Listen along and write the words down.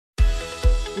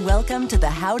Welcome to the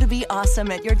How to Be Awesome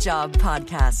at Your Job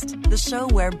podcast, the show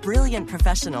where brilliant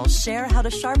professionals share how to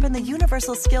sharpen the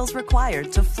universal skills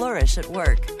required to flourish at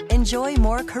work. Enjoy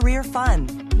more career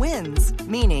fun, wins,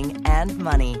 meaning, and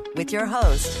money with your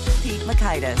host, Pete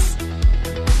Mockaitis.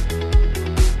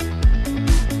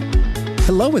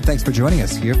 Hello, and thanks for joining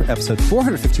us here for episode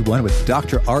 451 with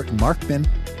Dr. Art Markman.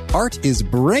 Art is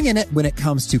bringing it when it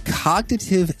comes to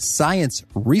cognitive science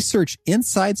research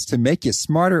insights to make you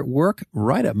smarter at work,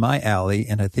 right up my alley,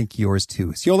 and I think yours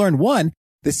too. So you'll learn 1,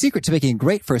 the secret to making a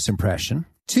great first impression,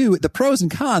 2, the pros and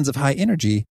cons of high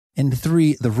energy, and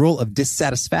 3, the role of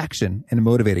dissatisfaction in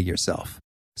motivating yourself.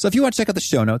 So if you want to check out the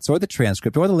show notes or the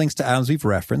transcript or the links to items we've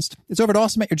referenced, it's over at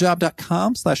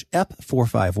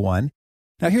awesomeatyourjob.com/ep451.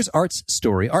 Now here's Art's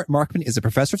story. Art Markman is a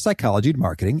professor of psychology and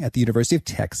marketing at the University of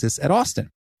Texas at Austin.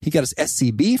 He got his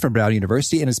SCB from Brown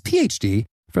University and his PhD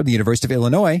from the University of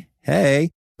Illinois.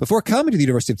 Hey, before coming to the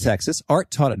University of Texas,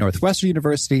 Art taught at Northwestern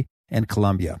University and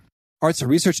Columbia. Art's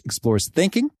research explores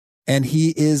thinking, and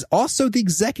he is also the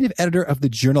executive editor of the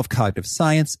Journal of Cognitive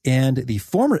Science and the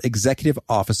former executive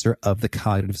officer of the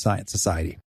Cognitive Science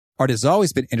Society. Art has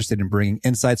always been interested in bringing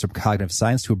insights from cognitive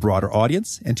science to a broader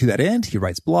audience, and to that end, he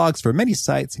writes blogs for many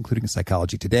sites, including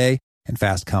Psychology Today and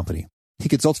Fast Company. He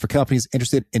consults for companies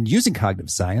interested in using cognitive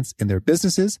science in their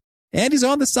businesses, and he's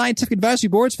on the scientific advisory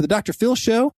boards for the Dr. Phil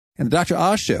Show and the Dr.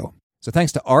 Oz Show. So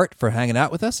thanks to Art for hanging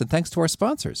out with us, and thanks to our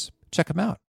sponsors. Check them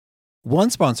out.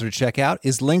 One sponsor to check out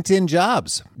is LinkedIn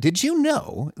Jobs. Did you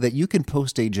know that you can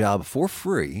post a job for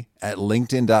free at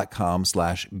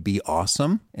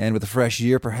linkedin.com/beawesome? And with a fresh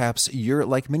year, perhaps you're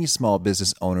like many small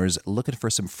business owners looking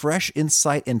for some fresh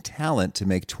insight and talent to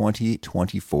make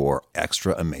 2024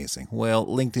 extra amazing. Well,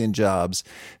 LinkedIn Jobs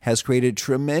has created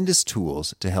tremendous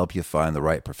tools to help you find the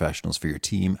right professionals for your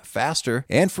team faster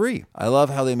and free. I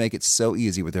love how they make it so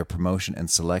easy with their promotion and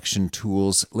selection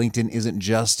tools. LinkedIn isn't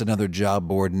just another job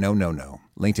board. No.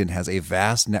 LinkedIn has a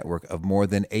vast network of more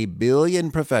than 1 billion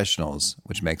professionals,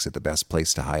 which makes it the best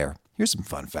place to hire. Here's some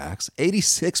fun facts.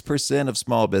 86% of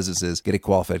small businesses get a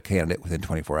qualified candidate within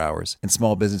 24 hours, and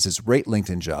small businesses rate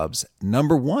LinkedIn Jobs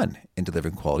number 1 in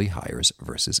delivering quality hires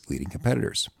versus leading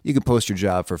competitors. You can post your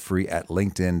job for free at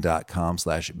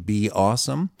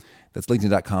linkedin.com/beawesome. That's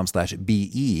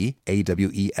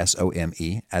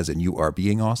linkedin.com/BEAWESOME, as in you are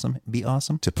being awesome, be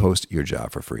awesome, to post your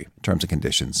job for free. Terms and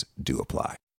conditions do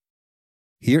apply.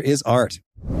 Here is Art.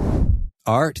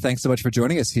 Art, thanks so much for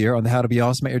joining us here on the How to Be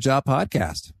Awesome at Your Job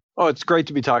podcast. Oh, it's great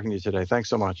to be talking to you today. Thanks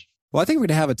so much. Well, I think we're going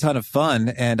to have a ton of fun.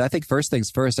 And I think first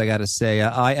things first, I got to say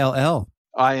ILL.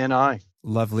 INI.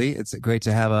 Lovely. It's great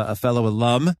to have a fellow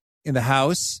alum in the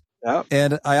house. Yeah.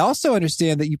 And I also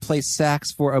understand that you play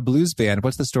sax for a blues band.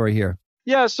 What's the story here?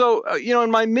 Yeah. So,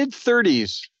 in my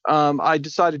mid-30s, I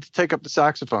decided to take up the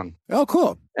saxophone. Oh,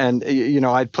 cool. And,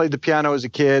 I'd played the piano as a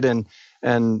kid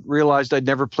and realized I'd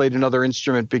never played another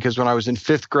instrument because when I was in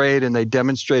 5th grade and they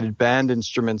demonstrated band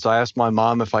instruments, I asked my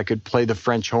mom if I could play the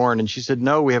French horn. And she said,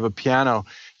 no, we have a piano.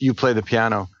 You play the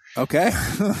piano. Okay.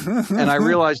 And I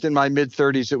realized in my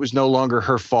mid-30s it was no longer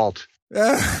her fault. So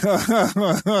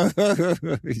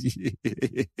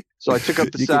I took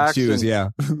up the sax. You can choose, yeah.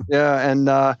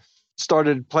 And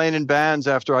started playing in bands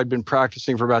after I'd been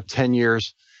practicing for about 10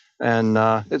 years. And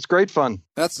it's great fun.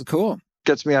 That's cool.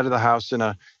 Gets me out of the house in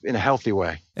a healthy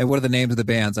way. And what are the names of the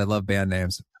bands? I love band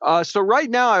names. So right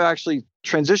now I've actually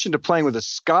transitioned to playing with a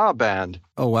ska band.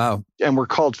 Oh, wow. And we're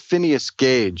called Phineas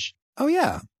Gage. Oh,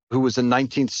 yeah. Who was a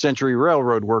 19th century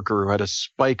railroad worker who had a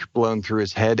spike blown through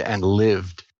his head and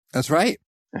lived. That's right.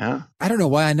 Yeah. I don't know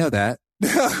why I know that.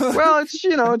 Well,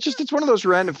 it's one of those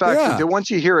random facts that once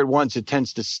you hear it once, it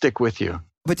tends to stick with you.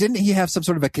 But didn't he have some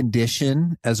sort of a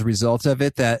condition as a result of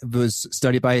it that was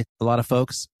studied by a lot of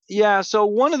folks? Yeah. So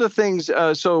one of the things,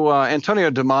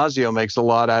 Antonio Damasio makes a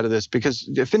lot out of this because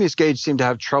Phineas Gage seemed to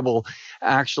have trouble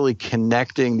actually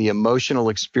connecting the emotional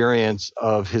experience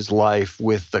of his life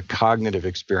with the cognitive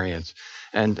experience.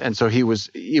 And so it was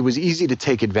easy to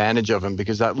take advantage of him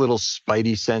because that little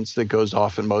spidey sense that goes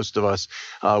off in most of us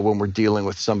when we're dealing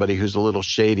with somebody who's a little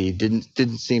shady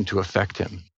didn't seem to affect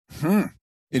him.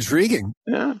 Intriguing.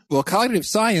 Yeah. Well, cognitive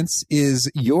science is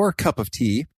your cup of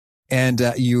tea,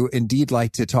 and you indeed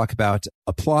like to talk about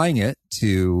applying it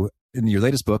to, in your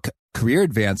latest book, career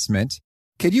advancement.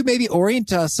 Could you maybe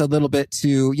orient us a little bit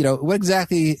to, what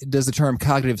exactly does the term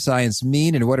cognitive science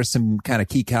mean, and what are some kind of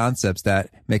key concepts that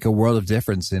make a world of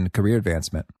difference in career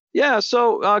advancement? Yeah,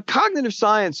 so cognitive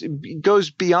science goes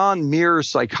beyond mere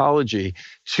psychology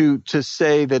to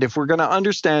say that if we're going to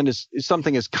understand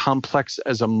something as complex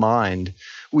as a mind,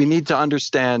 we need to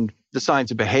understand the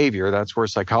science of behavior. That's where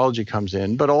psychology comes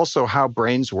in, but also how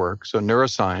brains work. So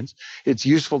neuroscience. It's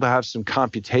useful to have some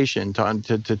computation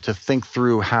to think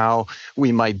through how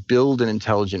we might build an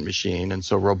intelligent machine. And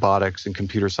so robotics and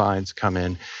computer science come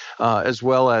in, as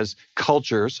well as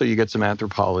culture. So you get some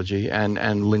anthropology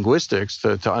and linguistics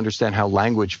to understand how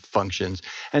language functions.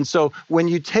 And so when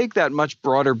you take that much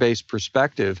broader based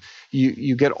perspective,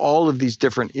 you get all of these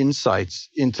different insights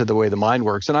into the way the mind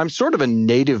works. And I'm sort of a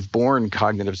native born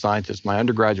cognitive scientist. My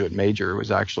undergraduate major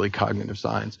was actually cognitive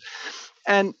science.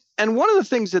 And one of the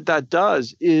things that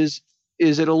does is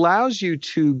it allows you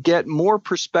to get more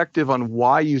perspective on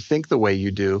why you think the way you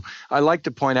do. I like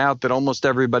to point out that almost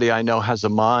everybody I know has a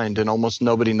mind, and almost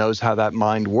nobody knows how that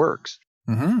mind works.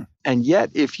 Mm-hmm. And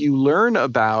yet, if you learn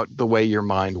about the way your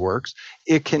mind works,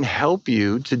 it can help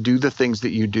you to do the things that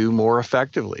you do more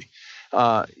effectively.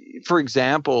 For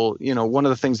example, one of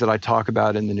the things that I talk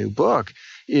about in the new book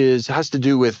has to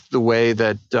do with the way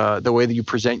that you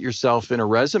present yourself in a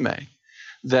resume.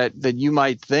 That you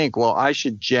might think, well, I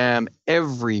should jam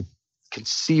every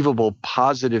conceivable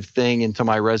positive thing into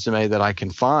my resume that I can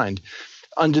find,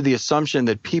 under the assumption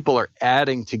that people are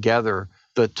adding together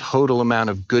the total amount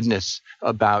of goodness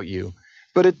about you.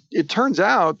 But it turns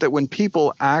out that when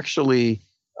people actually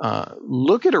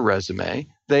look at a resume,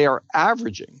 they are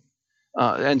averaging.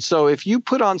 And so if you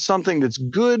put on something that's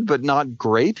good but not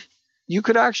great, you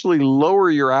could actually lower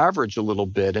your average a little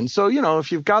bit. And so,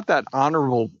 if you've got that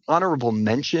honorable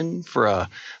mention for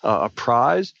a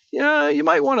prize, you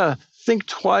might want to think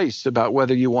twice about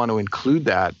whether you want to include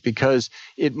that, because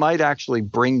it might actually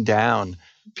bring down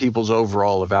people's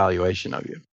overall evaluation of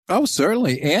you. Oh,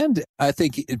 certainly. And I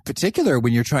think in particular,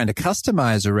 when you're trying to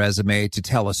customize a resume to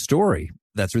tell a story,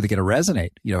 that's really going to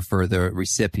resonate, for the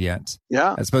recipient.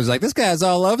 Yeah. I suppose this guy's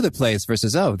all over the place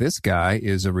versus, this guy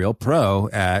is a real pro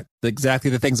at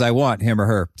exactly the things I want him or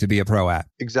her to be a pro at.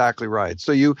 Exactly right.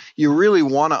 So you really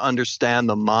want to understand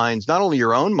the minds, not only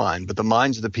your own mind, but the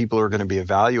minds of the people who are going to be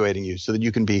evaluating you, so that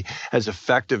you can be as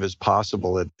effective as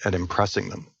possible at impressing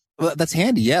them. Well, that's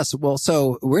handy. Yes. Well,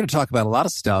 so we're going to talk about a lot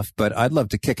of stuff, but I'd love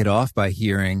to kick it off by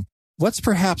hearing what's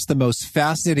perhaps the most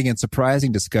fascinating and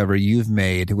surprising discovery you've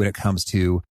made when it comes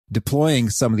to deploying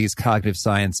some of these cognitive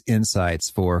science insights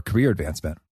for career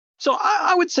advancement. So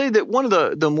I would say that one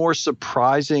of the more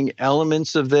surprising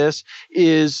elements of this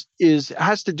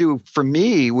has to do, for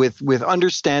me, with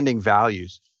understanding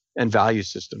values and value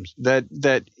systems.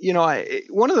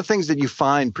 One of the things that you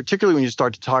find, particularly when you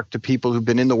start to talk to people who've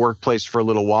been in the workplace for a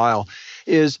little while,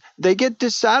 is they get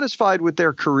dissatisfied with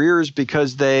their careers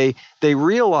because they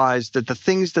realize that the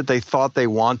things that they thought they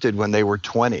wanted when they were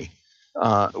 20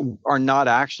 are not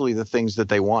actually the things that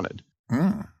they wanted.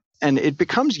 Mm. And it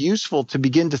becomes useful to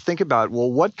begin to think about,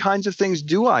 well, what kinds of things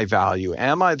do I value?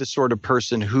 Am I the sort of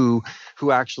person who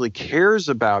actually cares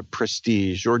about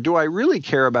prestige, or do I really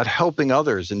care about helping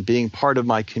others and being part of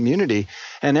my community?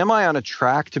 And am I on a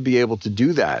track to be able to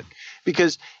do that?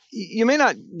 Because you may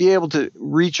not be able to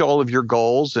reach all of your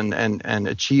goals and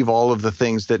achieve all of the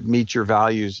things that meet your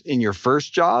values in your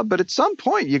first job, but at some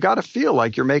point you got to feel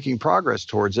like you're making progress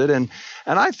towards it. And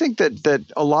I think that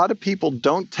a lot of people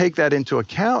don't take that into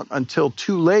account until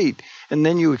too late, and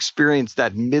then you experience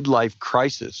that midlife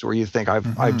crisis where you think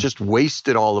I've just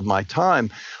wasted all of my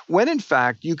time, when in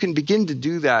fact you can begin to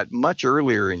do that much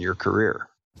earlier in your career.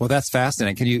 Well, that's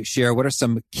fascinating. Can you share what are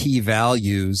some key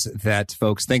values that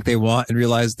folks think they want and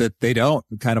realize that they don't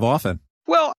kind of often?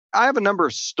 Well, I have a number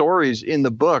of stories in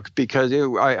the book because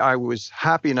I was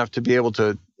happy enough to be able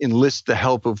to enlist the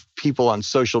help of people on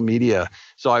social media.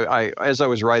 So I as I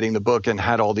was writing the book and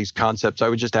had all these concepts, I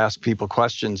would just ask people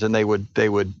questions, and they would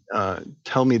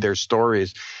tell me their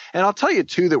stories. And I'll tell you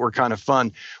two that were kind of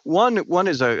fun. One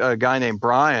is a guy named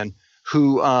Brian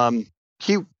who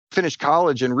he finished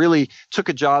college and really took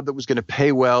a job that was going to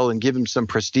pay well and give him some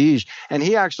prestige. And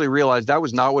he actually realized that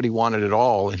was not what he wanted at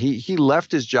all. And he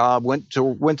left his job, went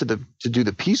to do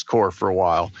the Peace Corps for a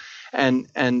while, and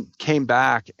came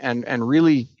back and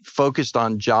really focused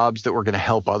on jobs that were going to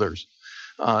help others.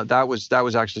 That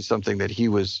was actually something that he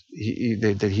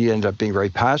ended up being very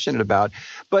passionate about.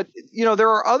 But there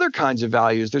are other kinds of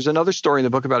values. There's another story in the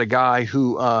book about a guy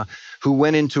who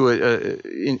went into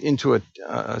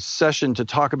a session to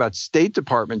talk about State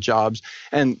Department jobs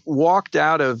and walked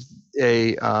out of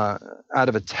a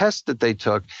test that they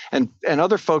took, and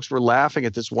other folks were laughing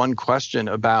at this one question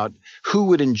about who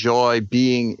would enjoy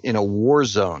being in a war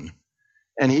zone,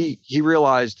 and he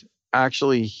realized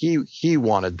actually he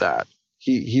wanted that.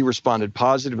 he responded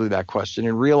positively to that question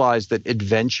and realized that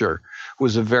adventure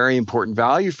was a very important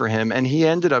value for him. And he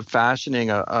ended up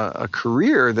fashioning a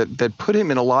career that put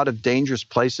him in a lot of dangerous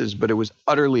places, but it was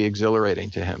utterly exhilarating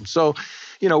to him. So,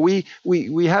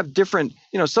 we have different,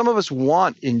 some of us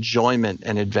want enjoyment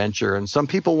and adventure, and some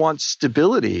people want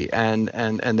stability and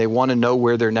they want to know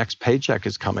where their next paycheck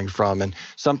is coming from. And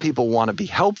some people want to be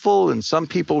helpful, and some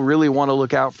people really want to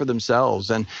look out for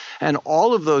themselves. And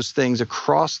all of those things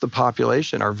across the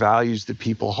population are values that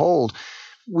people hold.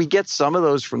 We get some of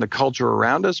those from the culture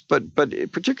around us, but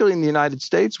particularly in the United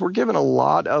States, we're given a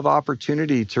lot of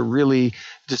opportunity to really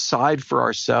decide for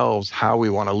ourselves how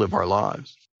we want to live our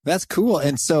lives. That's cool.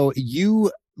 And so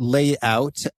you lay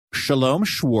out, Shalom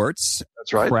Schwartz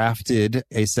That's right. crafted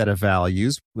a set of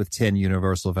values with 10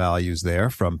 universal values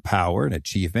there, from power and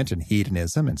achievement and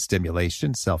hedonism and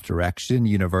stimulation, self-direction,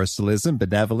 universalism,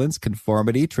 benevolence,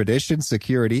 conformity, tradition,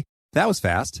 security. That was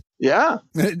fast. Yeah.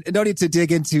 No need to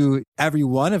dig into every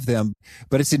one of them,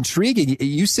 but it's intriguing.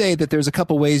 You say that there's a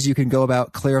couple ways you can go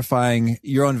about clarifying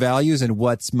your own values and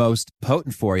what's most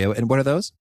potent for you. And what are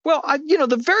those? Well,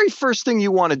 the very first thing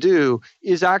you want to do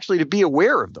is actually to be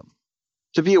aware of them,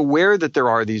 to be aware that there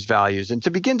are these values, and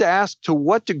to begin to ask, to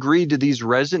what degree do these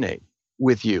resonate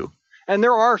with you? And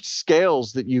there are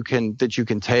scales that you can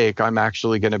take. I'm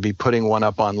actually going to be putting one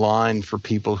up online for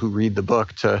people who read the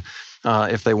book to,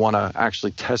 if they want to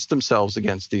actually test themselves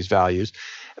against these values.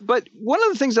 But one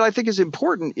of the things that I think is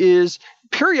important is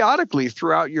periodically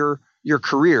throughout your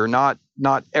career, not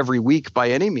every week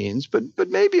by any means, but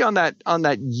maybe on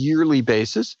that yearly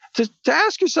basis, to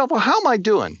ask yourself, well, how am I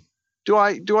doing? Do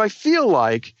I feel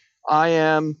like I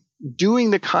am doing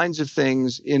the kinds of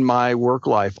things in my work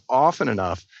life often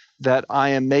enough that I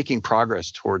am making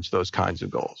progress towards those kinds of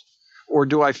goals? Or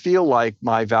do I feel like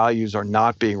my values are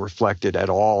not being reflected at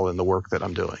all in the work that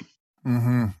I'm doing?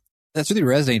 Mm-hmm. That's really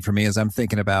resonating for me as I'm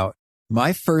thinking about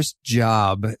my first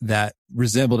job that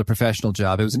resembled a professional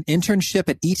job. It was an internship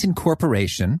at Eaton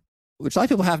Corporation, which a lot of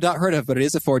people have not heard of, but it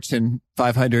is a Fortune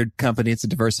 500 company. It's a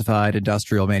diversified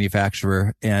industrial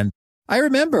manufacturer. And I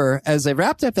remember as I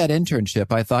wrapped up that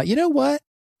internship, I thought, you know what?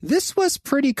 This was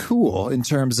pretty cool in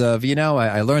terms of,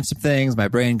 I learned some things. My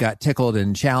brain got tickled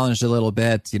and challenged a little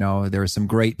bit. There were some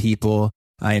great people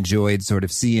I enjoyed sort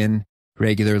of seeing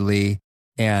regularly.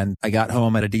 And I got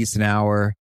home at a decent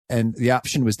hour. And the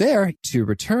option was there to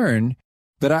return.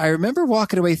 But I remember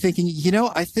walking away thinking,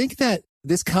 I think that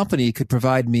this company could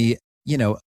provide me,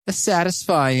 a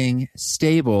satisfying,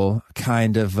 stable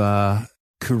kind of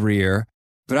career.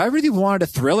 But I really wanted a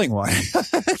thrilling one.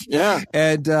 Yeah.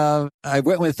 And I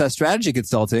went with strategy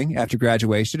consulting after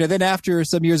graduation. And then after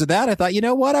some years of that, I thought, you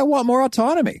know what? I want more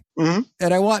autonomy. Mm-hmm.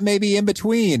 And I want maybe in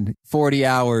between 40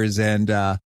 hours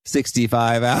and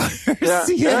 65 hours.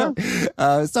 Yeah.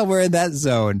 Somewhere in that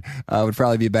zone would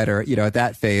probably be better, at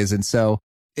that phase. And so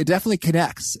it definitely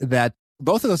connects that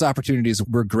both of those opportunities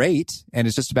were great. And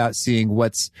it's just about seeing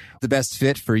what's the best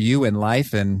fit for you in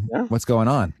life and what's going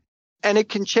on. And it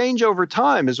can change over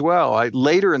time as well.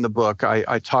 Later in the book,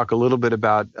 I talk a little bit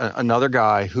about another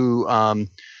guy who,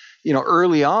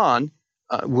 early on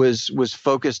was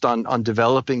focused on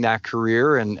developing that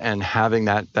career and having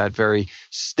that very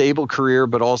stable career,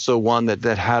 but also one that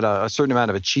had a certain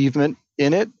amount of achievement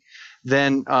in it.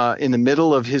 Then in the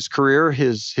middle of his career,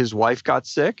 his wife got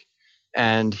sick,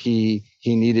 and he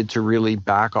needed to really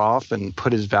back off and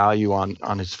put his value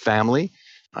on his family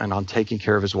and on taking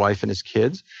care of his wife and his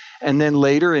kids. And then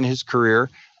later in his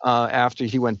career, after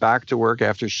he went back to work,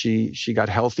 after she got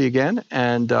healthy again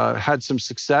and had some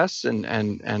success and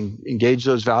engaged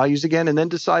those values again, and then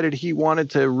decided he wanted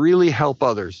to really help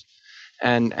others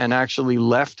and actually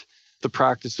left the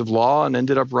practice of law and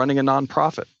ended up running a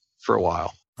nonprofit for a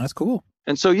while. That's cool.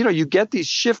 And so, you get these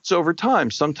shifts over time,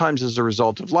 sometimes as a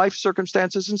result of life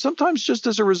circumstances and sometimes just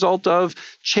as a result of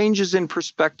changes in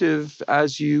perspective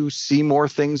as you see more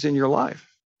things in your life.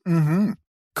 Mm-hmm.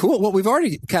 Cool. Well, we've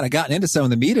already kind of gotten into some of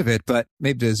the meat of it, but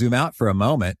maybe to zoom out for a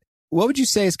moment, what would you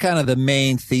say is kind of the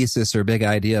main thesis or big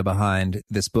idea behind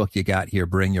this book you got here,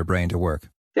 Bring Your Brain to Work?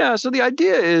 Yeah. So the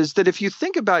idea is that if you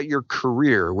think about your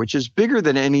career, which is bigger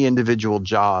than any individual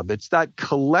job, it's that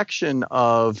collection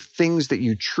of things that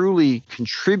you truly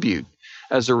contribute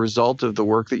as a result of the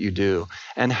work that you do,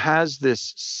 and has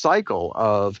this cycle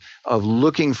of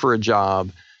looking for a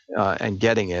job and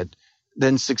getting it,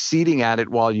 then succeeding at it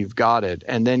while you've got it,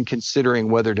 and then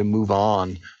considering whether to move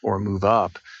on or move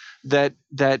up.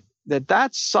 That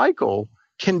cycle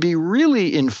can be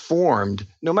really informed,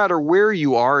 no matter where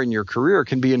you are in your career,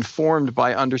 can be informed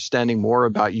by understanding more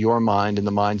about your mind and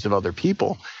the minds of other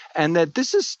people. and that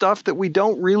this is stuff that we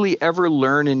don't really ever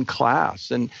learn in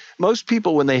class. And most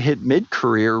people, when they hit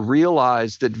mid-career,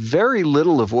 realize that very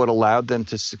little of what allowed them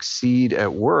to succeed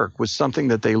at work was something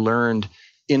that they learned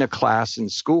in a class in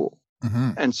school.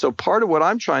 Mm-hmm. And so part of what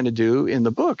I'm trying to do in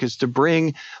the book is to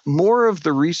bring more of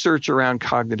the research around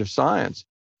cognitive science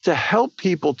to help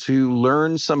people to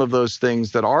learn some of those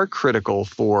things that are critical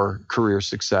for career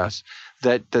success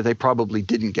that they probably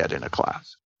didn't get in a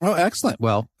class. Oh, excellent.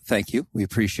 Well, thank you. We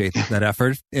appreciate that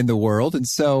effort in the world. And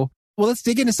so, well, let's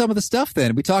dig into some of the stuff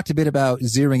then. We talked a bit about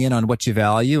zeroing in on what you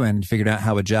value and figuring out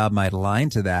how a job might align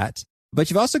to that. But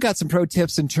you've also got some pro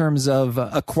tips in terms of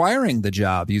acquiring the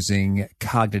job using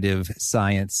cognitive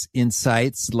science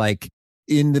insights, like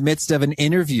in the midst of an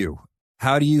interview.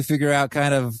 How do you figure out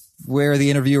kind of where the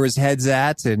interviewer's head's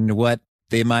at and what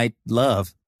they might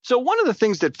love? So one of the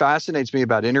things that fascinates me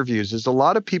about interviews is a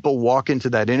lot of people walk into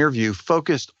that interview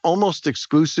focused almost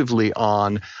exclusively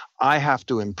on, I have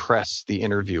to impress the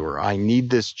interviewer. I need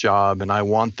this job and I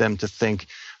want them to think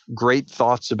great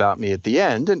thoughts about me at the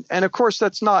end. And of course,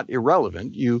 that's not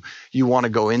irrelevant. You want to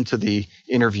go into the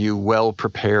interview well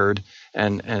prepared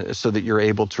and so that you're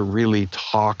able to really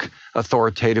talk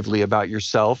authoritatively about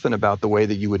yourself and about the way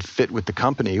that you would fit with the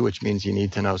company, which means you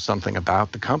need to know something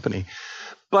about the company.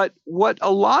 But what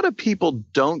a lot of people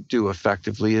don't do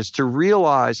effectively is to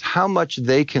realize how much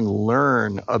they can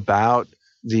learn about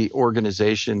the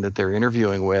organization that they're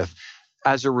interviewing with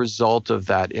as a result of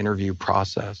that interview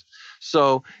process.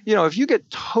 So, if you get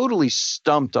totally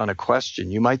stumped on a question,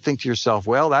 you might think to yourself,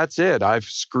 well, that's it. I've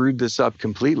screwed this up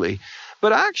completely.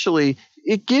 But actually,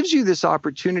 it gives you this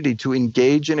opportunity to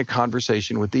engage in a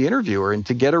conversation with the interviewer and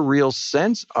to get a real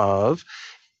sense of,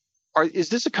 is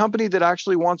this a company that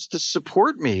actually wants to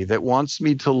support me, that wants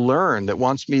me to learn, that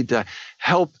wants me to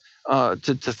help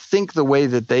to think the way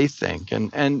that they think?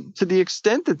 And to the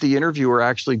extent that the interviewer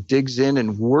actually digs in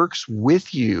and works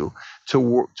with you to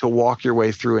walk your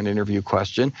way through an interview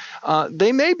question,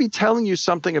 they may be telling you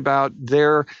something about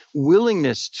their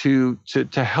willingness to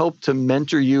help to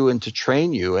mentor you and to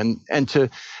train you and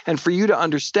for you to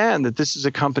understand that this is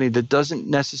a company that doesn't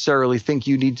necessarily think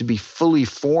you need to be fully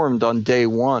formed on day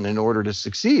one in order to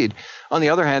succeed. On the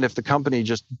other hand, if the company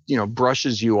just,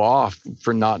 brushes you off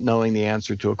for not knowing the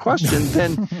answer to a question,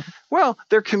 then, well,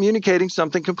 they're communicating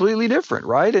something completely different,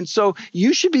 right? And so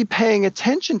you should be paying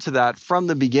attention to that from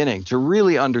the beginning to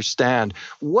really understand,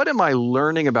 what am I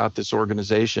learning about this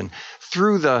organization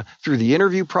through the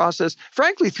interview process,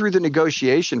 frankly, through the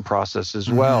negotiation process as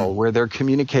well, where they're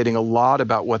communicating a lot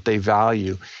about what they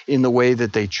value in the way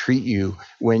that they treat you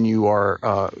when you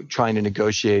are trying to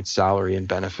negotiate salary and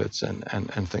benefits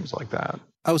and things like that.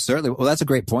 Oh, certainly. Well, that's a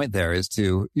great point there, is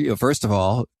to, first of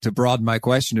all, to broaden my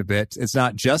question a bit, it's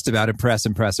not just about impress.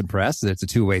 It's a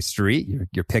two-way street.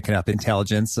 You're picking up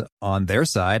intelligence on their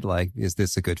side. Like, is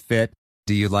this a good fit?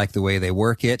 Do you like the way they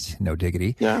work it? No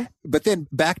diggity. Yeah. But then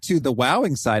back to the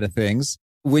wowing side of things,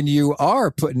 when you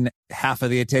are putting half of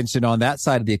the attention on that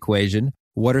side of the equation,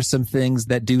 what are some things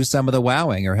that do some of the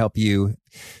wowing or help you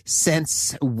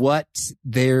sense what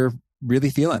they're really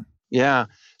feeling? Yeah.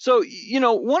 So,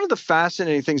 one of the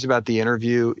fascinating things about the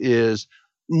interview is,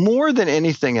 more than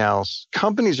anything else,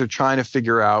 companies are trying to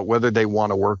figure out whether they want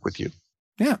to work with you.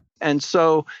 Yeah. And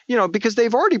so, because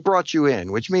they've already brought you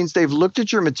in, which means they've looked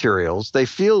at your materials, they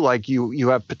feel like you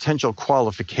have potential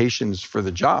qualifications for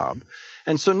the job.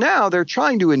 And so now they're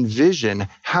trying to envision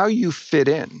how you fit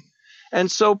in.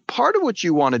 And so part of what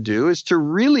you want to do is to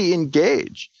really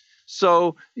engage.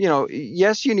 So,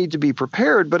 yes, you need to be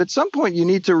prepared, but at some point you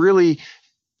need to really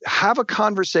have a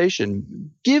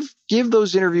conversation. Give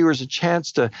those interviewers a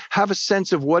chance to have a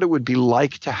sense of what it would be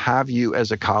like to have you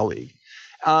as a colleague.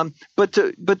 But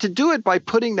to do it by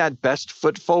putting that best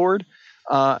foot forward,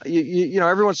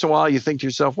 every once in a while you think to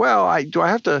yourself, well, do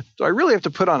I really have to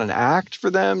put on an act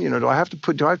for them? Do I have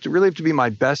to really have to be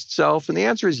my best self? And the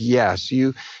answer is yes.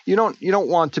 You don't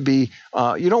want to be,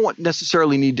 you don't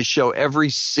necessarily need to show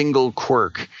every single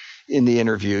quirk in the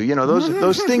interview.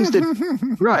 Those things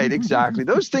that, right, exactly.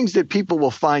 Those things that people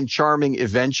will find charming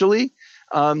eventually.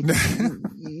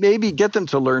 Maybe get them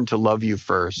to learn to love you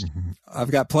first.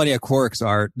 I've got plenty of quirks,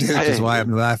 Art, which is why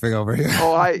I'm laughing over here.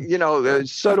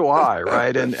 So do I,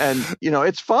 right? And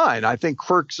it's fine. I think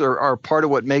quirks are part of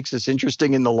what makes us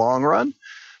interesting in the long run.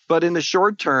 But in the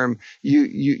short term,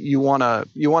 you want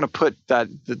to put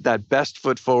that best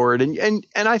foot forward. And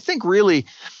I think really,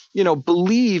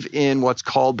 believe in what's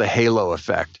called the halo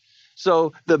effect.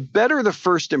 So the better the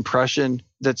first impression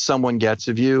that someone gets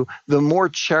of you, the more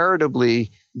charitably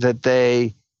that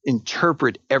they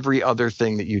interpret every other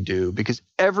thing that you do, because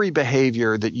every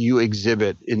behavior that you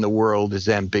exhibit in the world is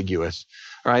ambiguous.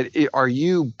 right? Are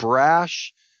you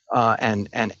brash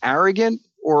and arrogant,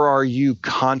 or are you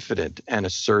confident and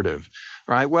assertive,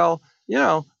 right? Well,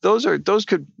 those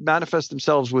could manifest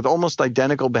themselves with almost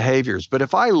identical behaviors. But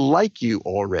if I like you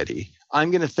already,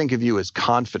 I'm going to think of you as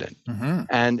confident. Mm-hmm.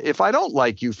 And if I don't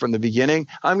like you from the beginning,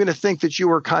 I'm going to think that you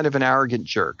were kind of an arrogant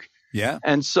jerk. Yeah.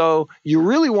 And so you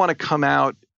really want to come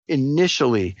out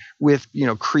initially with,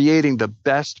 creating the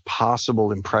best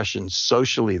possible impression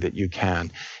socially that you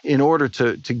can in order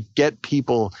to get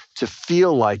people to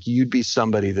feel like you'd be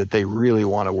somebody that they really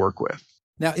want to work with.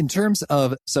 Now, in terms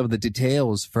of some of the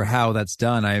details for how that's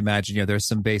done, I imagine, there's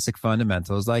some basic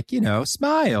fundamentals like,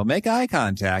 smile, make eye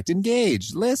contact,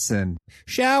 engage, listen,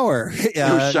 shower.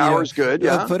 Shower's good,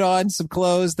 yeah. Put on some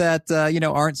clothes that,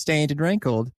 aren't stained and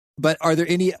wrinkled. But are there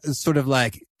any sort of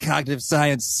like cognitive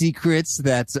science secrets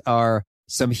that are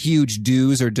some huge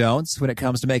do's or don'ts when it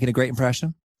comes to making a great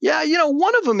impression? Yeah,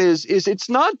 one of them is it's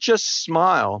not just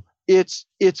smile. It's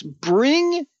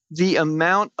bring the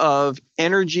amount of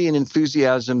energy and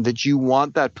enthusiasm that you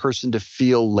want that person to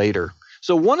feel later.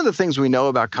 So one of the things we know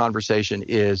about conversation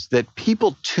is that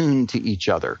people tune to each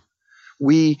other.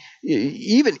 We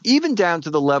even down to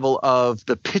the level of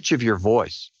the pitch of your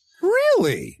voice.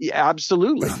 Really? Yeah,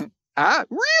 absolutely.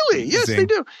 Really? Yes, they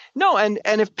do. No, and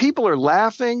if people are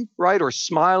laughing, right, or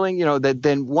smiling,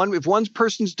 if one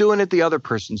person's doing it, the other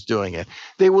person's doing it.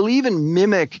 They will even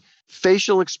mimic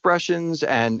facial expressions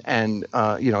and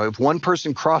if one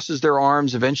person crosses their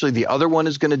arms, eventually the other one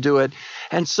is going to do it.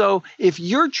 And so if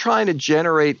you're trying to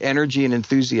generate energy and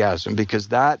enthusiasm, because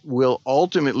that will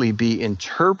ultimately be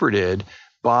interpreted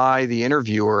by the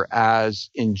interviewer as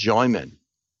enjoyment.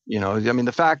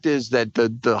 The fact is that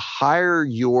the higher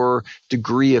your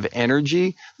degree of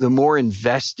energy, the more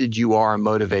invested you are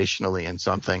emotionally in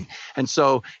something. And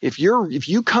so if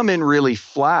you come in really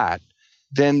flat,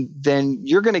 then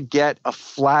you're going to get a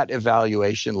flat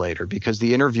evaluation later, because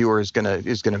the interviewer is going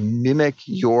to mimic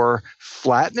your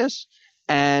flatness,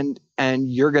 and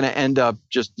you're going to end up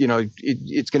just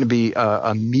it's going to be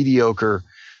a mediocre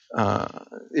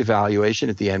evaluation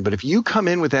at the end. But if you come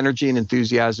in with energy and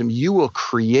enthusiasm, you will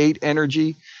create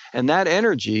energy, and that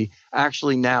energy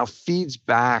actually now feeds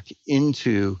back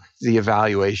into the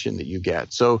evaluation that you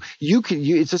get. So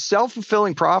it's a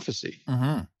self-fulfilling prophecy.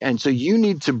 Mm-hmm. And so you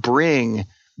need to bring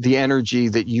the energy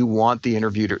that you want the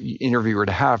interviewer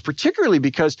to have, particularly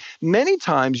because many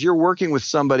times you're working with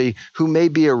somebody who may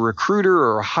be a recruiter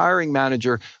or a hiring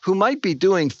manager who might be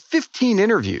doing 15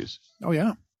 interviews. Oh,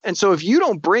 yeah. And so if you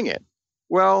don't bring it,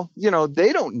 well,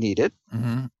 they don't need it.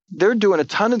 Mm-hmm. They're doing a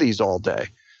ton of these all day.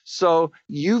 So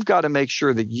you've got to make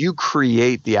sure that you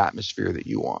create the atmosphere that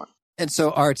you want. And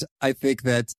so, Art, I think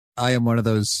that I am one of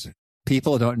those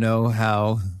people, don't know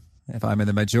how, if I'm in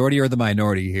the majority or the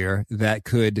minority here, that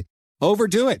could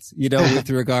overdo it, with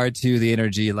regard to the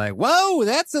energy. Like, whoa,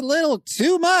 that's a little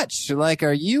too much. Like,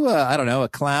 are you a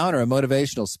clown or a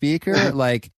motivational speaker?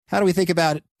 Like, how do we think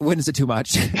about it? When is it too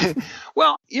much?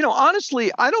 Well,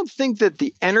 honestly, I don't think that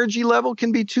the energy level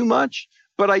can be too much,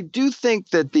 but I do think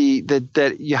that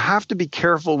that you have to be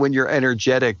careful when you're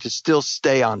energetic to still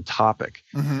stay on topic.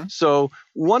 Mm-hmm. So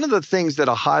one of the things that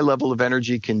a high level of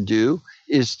energy can do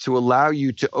is to allow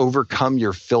you to overcome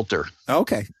your filter.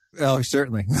 Okay. Oh,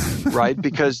 certainly. Right?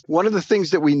 Because one of the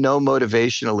things that we know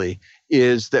motivationally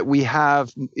is that we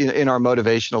have in our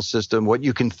motivational system what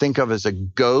you can think of as a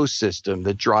go system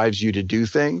that drives you to do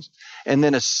things, and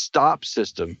then a stop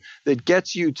system that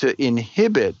gets you to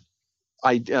inhibit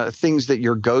things that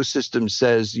your go system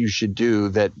says you should do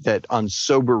that on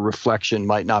sober reflection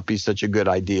might not be such a good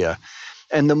idea.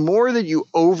 And the more that you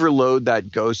overload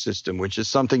that go system, which is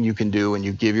something you can do when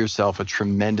you give yourself a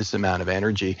tremendous amount of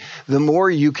energy, the more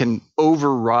you can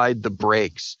override the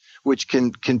brakes, which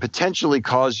can potentially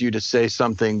cause you to say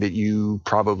something that you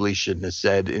probably shouldn't have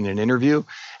said in an interview.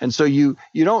 And so you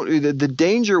don't, the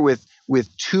danger with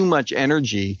too much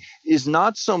energy is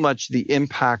not so much the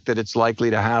impact that it's likely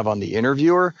to have on the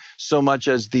interviewer, so much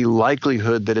as the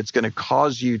likelihood that it's going to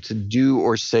cause you to do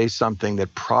or say something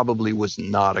that probably was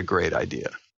not a great idea.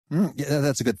 Yeah,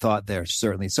 that's a good thought there,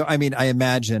 certainly. So, I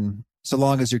imagine so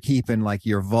long as you're keeping like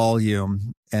your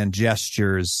volume and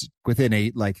gestures within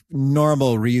a like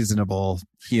normal, reasonable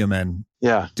human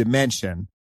dimension,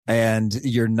 and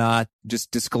you're not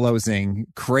just disclosing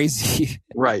crazy,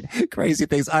 crazy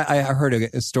things. I heard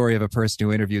a story of a person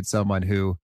who interviewed someone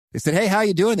who they said, "Hey, how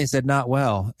you doing?" They said, "Not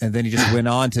well." And then he just went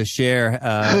on to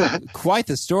share quite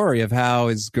the story of how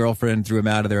his girlfriend threw him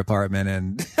out of their apartment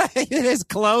and his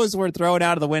clothes were thrown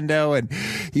out of the window, and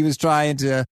he was trying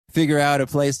to figure out a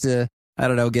place to,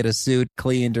 get a suit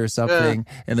cleaned or something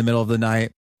in the middle of the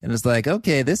night. And it's like,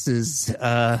 okay, this is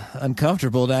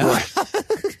uncomfortable now. Right.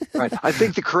 Right. I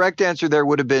think the correct answer there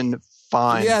would have been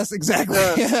fine. Yes, exactly.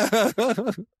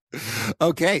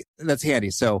 Okay, that's handy.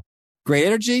 So great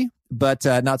energy, but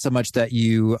not so much that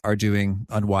you are doing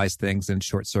unwise things and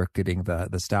short-circuiting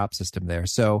the stop system there.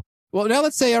 So, well, now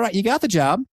let's say, all right, you got the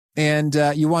job and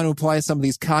you want to apply some of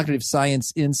these cognitive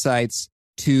science insights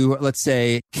to, let's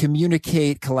say,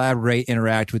 communicate, collaborate,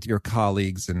 interact with your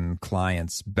colleagues and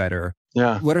clients better.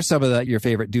 Yeah. What are some of your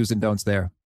favorite do's and don'ts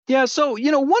there? Yeah. So,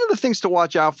 one of the things to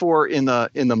watch out for in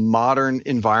the modern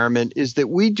environment is that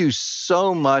we do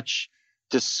so much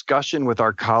discussion with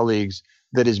our colleagues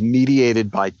that is mediated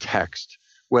by text,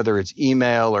 whether it's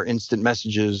email or instant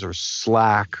messages or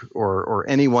Slack or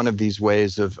any one of these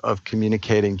ways of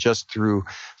communicating just through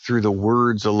the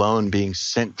words alone being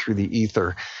sent through the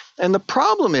ether. And the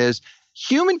problem is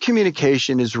human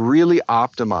communication is really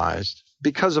optimized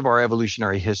because of our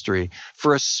evolutionary history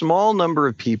for a small number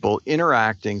of people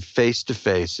interacting face to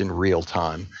face in real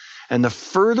time. And the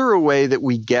further away that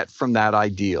we get from that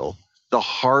ideal, the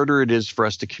harder it is for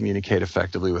us to communicate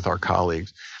effectively with our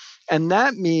colleagues. And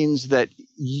that means that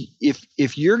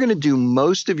if you're going to do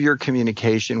most of your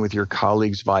communication with your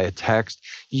colleagues via text,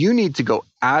 you need to go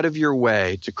out of your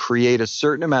way to create a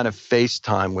certain amount of face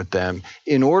time with them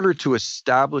in order to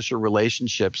establish a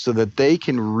relationship so that they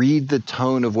can read the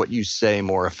tone of what you say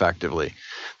more effectively.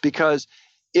 Because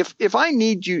if I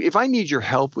need your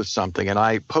help with something and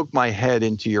I poke my head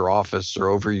into your office or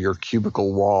over your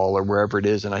cubicle wall or wherever it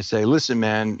is and I say, listen,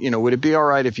 man, would it be all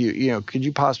right if could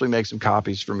you possibly make some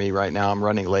copies for me right now? I'm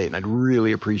running late and I'd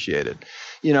really appreciate it.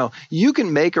 You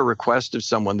can make a request of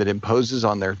someone that imposes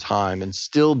on their time and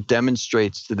still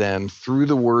demonstrates to them through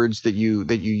the words that you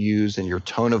use and your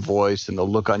tone of voice and the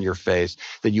look on your face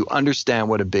that you understand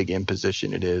what a big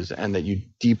imposition it is and that you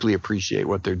deeply appreciate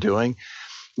what they're doing.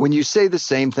 When you say the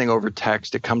same thing over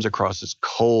text, it comes across as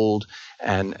cold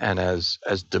and as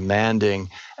demanding.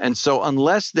 And so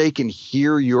unless they can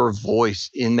hear your voice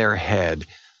in their head,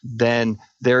 then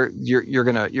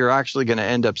you're actually going to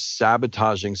end up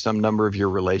sabotaging some number of your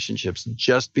relationships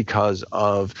just because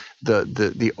of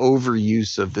the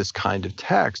overuse of this kind of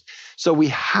text. So we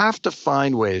have to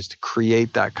find ways to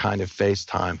create that kind of face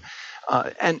time.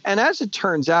 And as it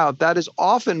turns out, that is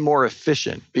often more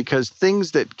efficient because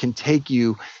things that can take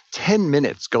you 10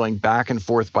 minutes going back and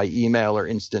forth by email or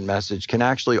instant message can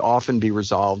actually often be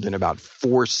resolved in about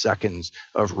 4 seconds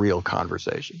of real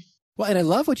conversation. Well, and I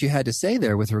love what you had to say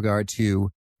there with regard to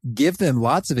give them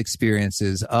lots of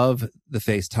experiences of the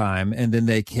FaceTime, and then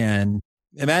they can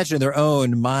imagine in their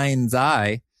own mind's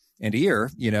eye and ear,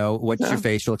 what your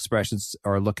facial expressions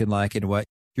are looking like and what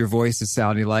your voice is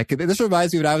sounding like. And this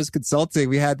reminds me when I was consulting,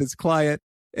 we had this client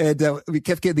and we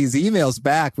kept getting these emails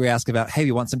back. We asked about, hey,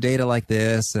 we want some data like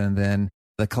this. And then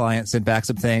the client sent back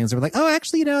some things. And we're like, oh,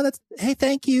 actually, hey,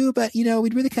 thank you. But,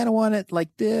 we'd really kind of want it like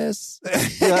this.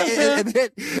 Yeah.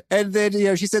 and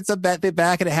then, she sent some back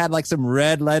and it had like some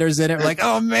red letters in it. We're like,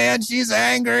 oh man, she's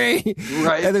angry.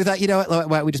 Right. And they thought,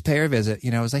 why don't we just pay her a visit?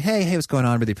 I was like, hey, what's going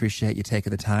on? Really appreciate you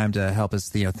taking the time to help us,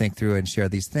 think through and share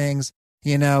these things.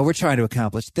 We're trying to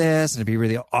accomplish this, and it'd be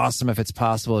really awesome if it's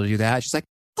possible to do that. She's like,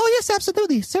 oh, yes,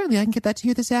 absolutely. Certainly, I can get that to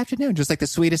you this afternoon. Just like the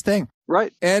sweetest thing.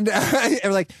 Right. And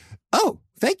we're like, oh,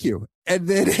 thank you. And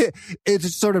then it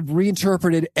just sort of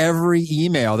reinterpreted every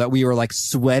email that we were like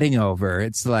sweating over.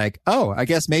 It's like, oh, I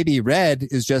guess maybe red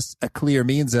is just a clear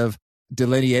means of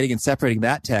delineating and separating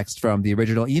that text from the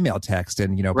original email text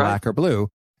and, black or blue,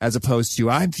 as opposed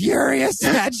to I'm furious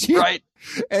at you. Right.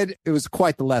 And it was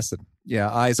quite the lesson.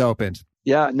 Yeah, eyes opened.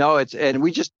 Yeah, no,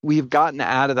 we've gotten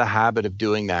out of the habit of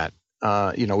doing that.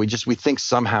 We think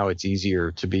somehow it's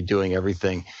easier to be doing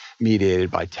everything mediated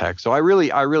by text. So I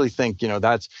really think,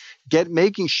 that's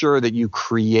making sure that you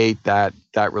create that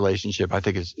relationship, I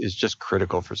think is just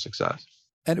critical for success.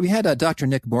 And we had Dr.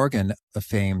 Nick Morgan, a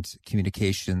famed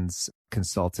communications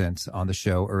consultant, on the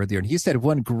show earlier. And he said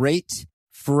one great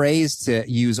phrase to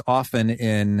use often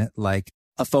in like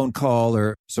a phone call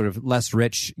or sort of less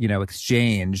rich,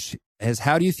 exchange is,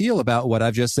 how do you feel about what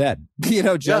I've just said?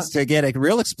 To get it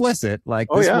real explicit, like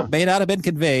this may not have been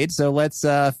conveyed. So let's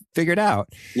figure it out.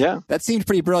 Yeah. That seemed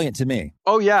pretty brilliant to me.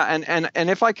 Oh yeah. And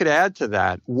if I could add to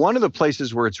that, one of the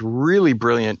places where it's really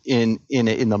brilliant in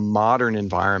the modern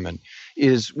environment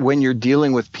is when you're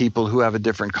dealing with people who have a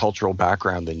different cultural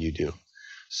background than you do.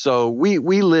 So we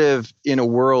live in a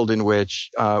world in which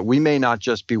we may not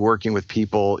just be working with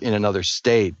people in another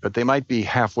state, but they might be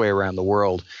halfway around the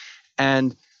world.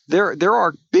 And there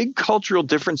are big cultural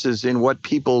differences in what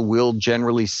people will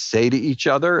generally say to each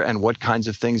other and what kinds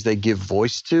of things they give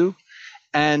voice to.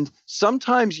 And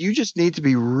sometimes you just need to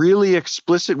be really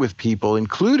explicit with people,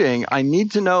 including, I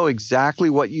need to know exactly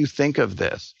what you think of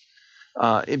this.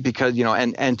 Because,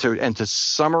 and to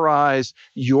summarize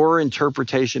your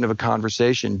interpretation of a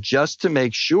conversation just to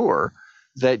make sure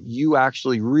that you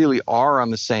actually really are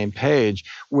on the same page,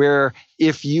 where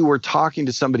if you were talking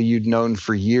to somebody you'd known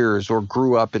for years or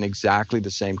grew up in exactly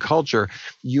the same culture,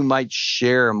 you might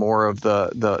share more of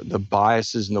the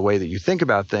biases in the way that you think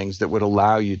about things that would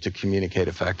allow you to communicate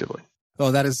effectively.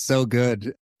 Oh, that is so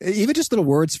good. Even just little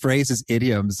words, phrases,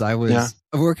 idioms. I was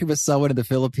working with someone in the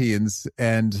Philippines,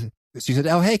 and she said,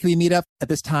 "Oh, hey, can we meet up at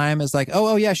this time?" It's like,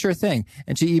 oh, yeah, sure thing.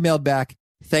 And she emailed back,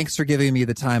 "Thanks for giving me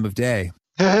the time of day."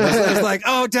 I was like,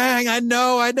 oh, dang, I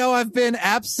know I've been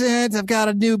absent. I've got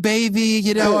a new baby.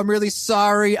 I'm really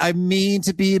sorry. I mean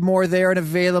to be more there and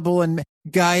available and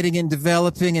guiding and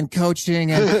developing and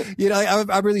coaching. And,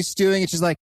 I'm really stewing. And she's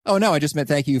like, oh, no, I just meant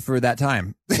thank you for that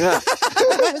time. Yeah.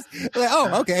 Like,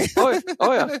 oh, okay. Oh,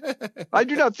 yeah. I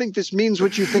do not think this means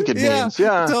what you think it means.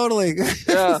 Yeah, totally.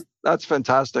 Yeah, that's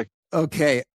fantastic.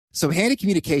 Okay. So handy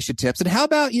communication tips. And how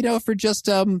about, for just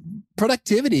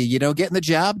productivity, getting the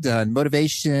job done,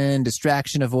 motivation,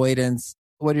 distraction avoidance?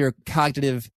 What are your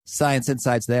cognitive science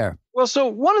insights there? Well, so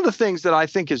one of the things that I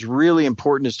think is really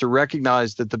important is to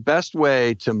recognize that the best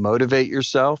way to motivate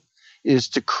yourself is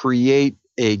to create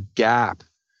a gap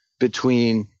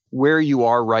between where you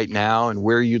are right now and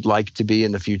where you'd like to be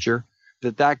in the future.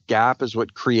 That gap is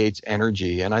what creates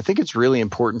energy. And I think it's really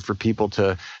important for people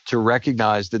to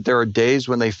recognize that there are days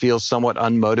when they feel somewhat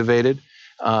unmotivated.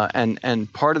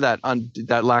 And part of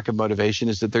that lack of motivation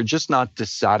is that they're just not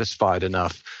dissatisfied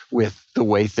enough with the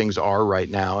way things are right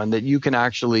now. And that you can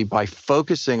actually, by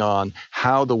focusing on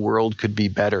how the world could be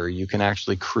better, you can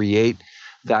actually create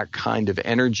that kind of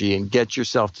energy and get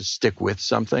yourself to stick with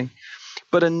something.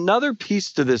 But another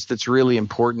piece to this that's really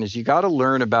important is you got to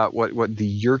learn about what the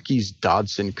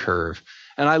Yerkes-Dodson curve.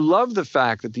 And I love the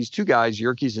fact that these two guys,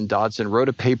 Yerkes and Dodson, wrote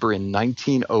a paper in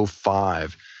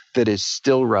 1905 that is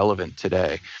still relevant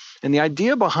today. And the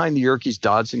idea behind the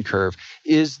Yerkes-Dodson curve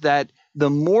is that the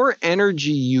more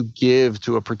energy you give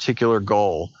to a particular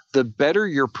goal, the better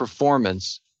your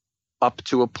performance up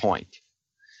to a point.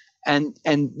 And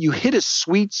you hit a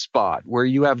sweet spot where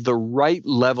you have the right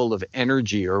level of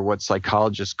energy, or what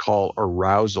psychologists call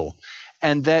arousal.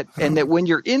 And that when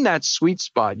you're in that sweet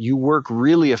spot, you work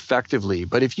really effectively.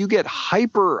 But if you get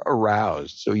hyper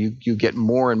aroused, so you get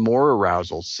more and more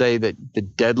arousal, say that the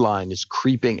deadline is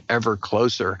creeping ever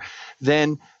closer,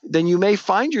 then you may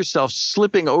find yourself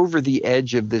slipping over the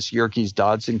edge of this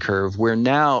Yerkes-Dodson curve, where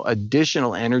now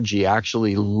additional energy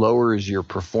actually lowers your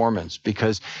performance,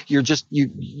 because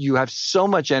you have so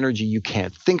much energy you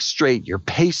can't think straight, you're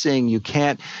pacing, you're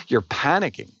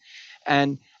panicking.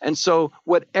 And so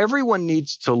what everyone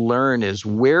needs to learn is,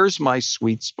 where's my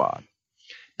sweet spot?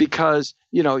 Because,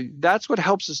 that's what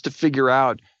helps us to figure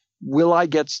out, will I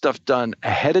get stuff done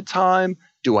ahead of time?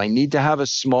 Do I need to have a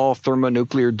small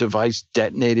thermonuclear device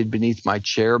detonated beneath my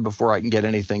chair before I can get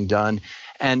anything done?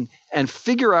 And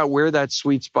figure out where that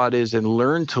sweet spot is and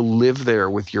learn to live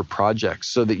there with your projects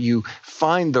so that you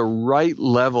find the right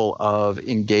level of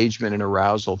engagement and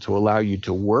arousal to allow you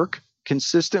to work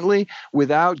consistently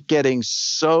without getting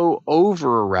so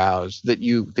over aroused that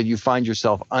you find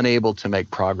yourself unable to make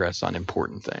progress on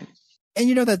important things.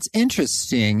 And that's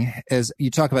interesting as you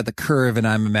talk about the curve, and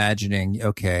I'm imagining,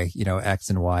 okay, X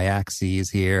and Y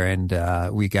axes here,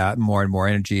 and we got more and more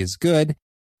energy is good.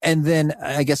 And then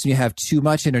I guess when you have too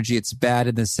much energy, it's bad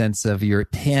in the sense of you're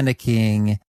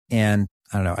panicking. And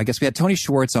I don't know, I guess we had Tony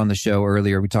Schwartz on the show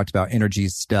earlier. We talked about energy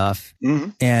stuff. Mm-hmm.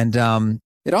 And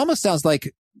it almost sounds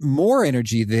like more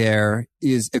energy there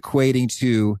is equating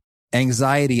to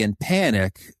anxiety and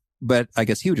panic, but I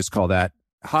guess he would just call that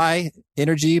high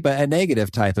energy, but a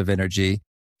negative type of energy.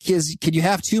 Can you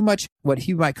have too much what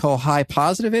he might call high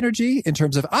positive energy in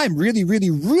terms of, I'm really,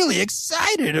 really, really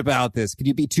excited about this? Can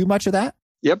you be too much of that?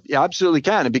 Yep, you absolutely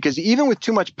can. And because even with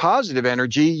too much positive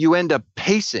energy, you end up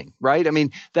pacing, right? I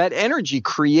mean, that energy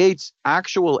creates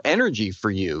actual energy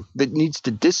for you that needs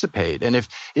to dissipate. And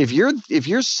if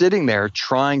you're sitting there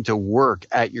trying to work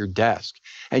at your desk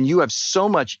and you have so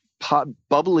much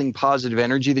bubbling positive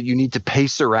energy that you need to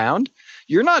pace around,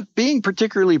 you're not being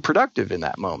particularly productive in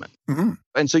that moment. Mm-hmm.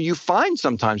 And so you find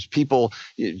sometimes people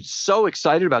so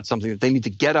excited about something that they need to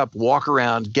get up, walk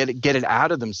around, get it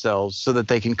out of themselves so that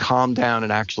they can calm down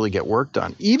and actually get work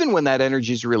done, even when that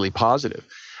energy is really positive.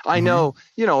 I know,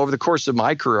 over the course of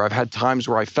my career, I've had times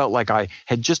where I felt like I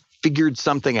had just figured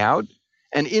something out.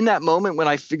 And in that moment when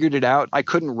I figured it out, I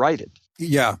couldn't write it.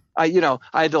 Yeah. I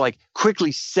had to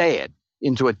quickly say it.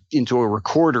 into a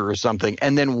recorder or something,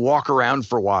 and then walk around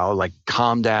for a while, like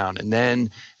calm down, and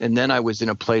then I was in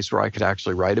a place where I could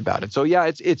actually write about it. So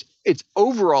yeah, it's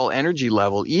overall energy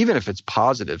level, even if it's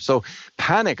positive. So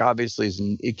panic obviously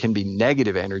it can be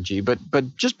negative energy, but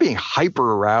just being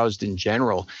hyper aroused in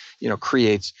general,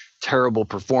 creates terrible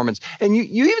performance. And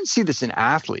you even see this in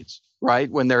athletes, right?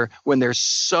 When they're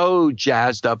so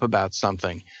jazzed up about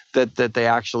something that they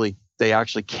actually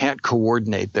can't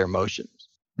coordinate their motions.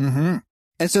 Mm-hmm.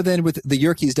 And so then with the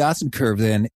Yerkes-Dodson curve,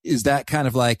 then is that kind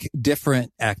of like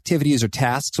different activities or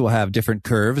tasks will have different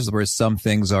curves where some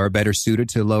things are better suited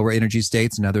to lower energy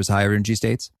states and others higher energy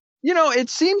states? It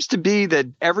seems to be that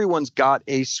everyone's got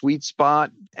a sweet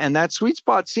spot, and that sweet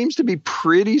spot seems to be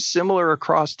pretty similar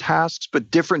across tasks,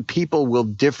 but different people will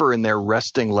differ in their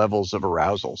resting levels of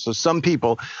arousal. So some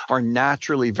people are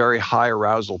naturally very high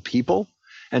arousal people,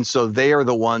 and so they are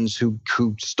the ones who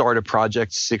start a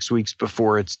project 6 weeks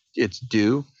before it's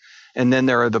due. And then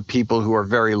there are the people who are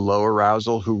very low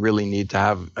arousal who really need to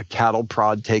have a cattle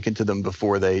prod taken to them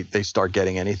before they start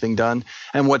getting anything done.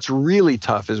 And what's really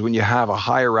tough is when you have a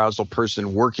high arousal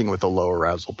person working with a low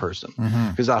arousal person,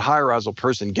 because that high arousal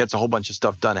person gets a whole bunch of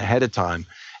stuff done ahead of time,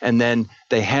 and then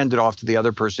they hand it off to the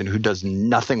other person who does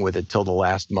nothing with it till the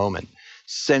last moment,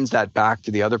 sends that back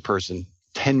to the other person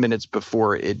 10 minutes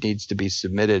before it needs to be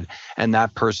submitted, and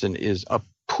that person is a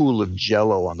pool of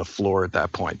jello on the floor at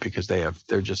that point because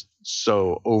they're just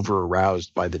so over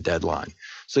aroused by the deadline.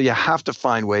 So you have to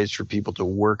find ways for people to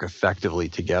work effectively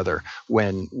together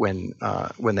when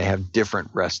they have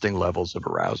different resting levels of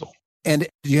arousal. And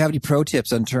do you have any pro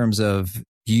tips in terms of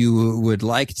you would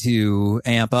like to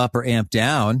amp up or amp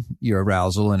down your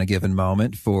arousal in a given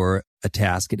moment for a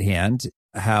task at hand?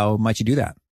 How might you do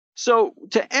that? So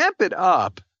to amp it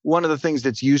up, one of the things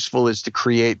that's useful is to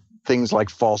create things like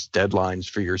false deadlines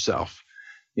for yourself,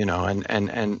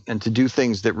 and to do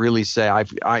things that really say,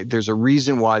 there's a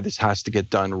reason why this has to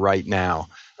get done right now,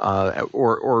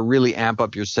 or really amp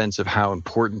up your sense of how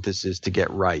important this is to get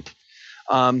right.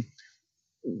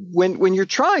 When you're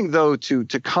trying though to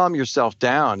calm yourself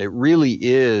down, it really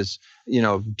is,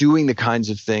 doing the kinds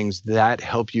of things that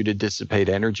help you to dissipate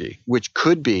energy, which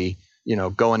could be,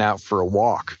 going out for a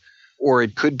walk. Or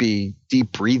it could be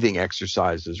deep breathing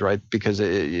exercises, right? Because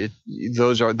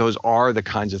those are the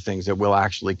kinds of things that will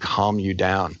actually calm you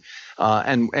down.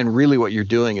 And really what you're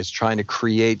doing is trying to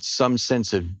create some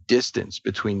sense of distance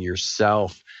between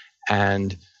yourself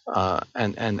and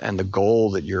the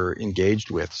goal that you're engaged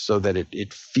with, so that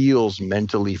it feels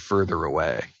mentally further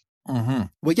away. Mm-hmm.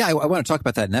 Well, yeah, I want to talk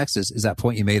about that next. Is that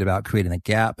point you made about creating a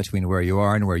gap between where you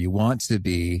are and where you want to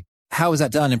be? How is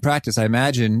that done in practice? I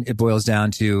imagine it boils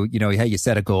down to, hey, you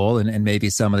set a goal and maybe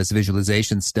some of this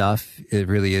visualization stuff, it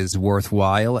really is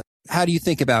worthwhile. How do you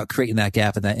think about creating that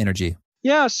gap and that energy?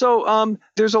 Yeah, so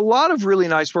there's a lot of really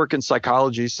nice work in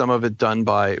psychology, some of it done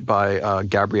by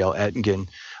Gabrielle Oettingen,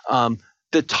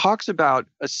 that talks about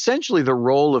essentially the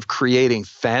role of creating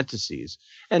fantasies.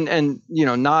 And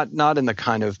not in the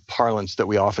kind of parlance that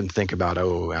we often think about,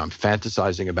 I'm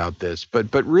fantasizing about this,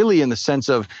 but really in the sense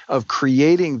of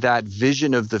creating that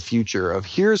vision of the future of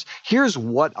here's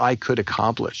what I could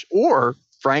accomplish, or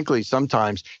frankly,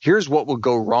 sometimes here's what will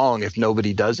go wrong if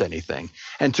nobody does anything.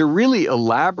 And to really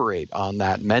elaborate on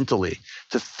that mentally,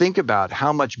 to think about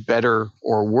how much better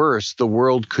or worse the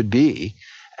world could be,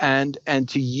 and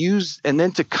to use, and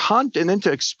then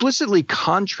to explicitly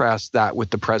contrast that with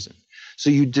the present. So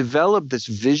you develop this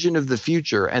vision of the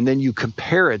future, and then you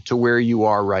compare it to where you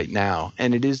are right now.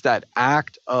 And it is that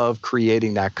act of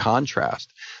creating that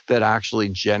contrast that actually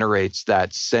generates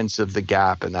that sense of the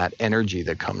gap and that energy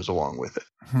that comes along with it.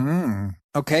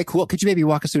 Okay, cool. Could you maybe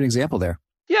walk us through an example there?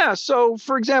 Yeah. So,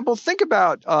 for example, think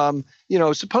about,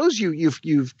 suppose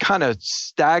you've kind of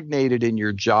stagnated in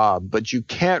your job, but you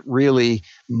can't really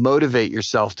motivate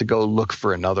yourself to go look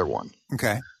for another one.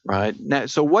 Okay. Right. Now,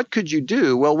 so what could you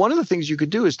do? Well, one of the things you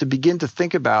could do is to begin to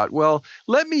think about, well,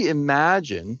 let me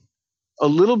imagine a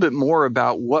little bit more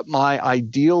about what my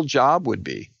ideal job would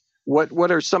be.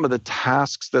 What are some of the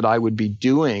tasks that I would be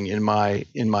doing in my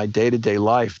day-to-day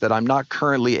life that I'm not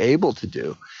currently able to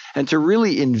do? And to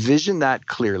really envision that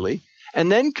clearly,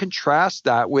 and then contrast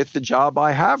that with the job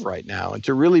I have right now, and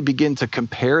to really begin to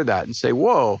compare that and say,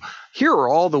 whoa, here are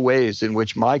all the ways in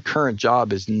which my current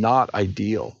job is not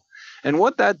ideal. And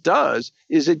what that does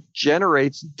is it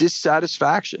generates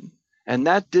dissatisfaction, and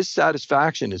that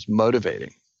dissatisfaction is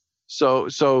motivating. So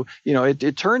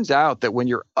it turns out that when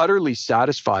you're utterly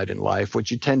satisfied in life,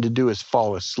 what you tend to do is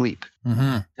fall asleep.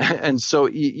 Mm-hmm. And so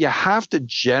you have to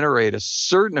generate a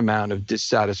certain amount of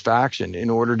dissatisfaction in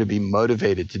order to be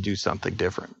motivated to do something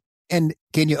different. And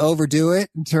can you overdo it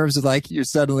in terms of like you're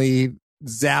suddenly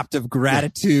zapped of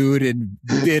gratitude and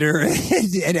bitter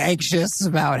and anxious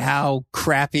about how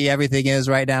crappy everything is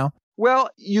right now? Well,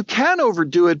 you can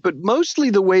overdo it, but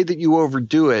mostly the way that you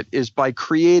overdo it is by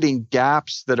creating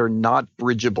gaps that are not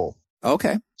bridgeable.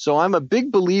 Okay. So I'm a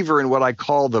big believer in what I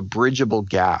call the bridgeable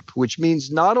gap, which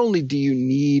means not only do you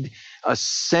need a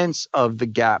sense of the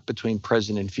gap between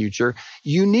present and future,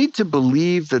 you need to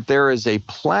believe that there is a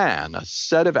plan, a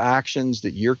set of actions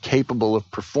that you're capable of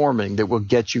performing that will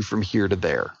get you from here to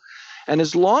there. And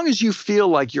as long as you feel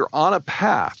like you're on a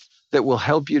path that will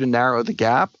help you to narrow the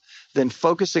gap, then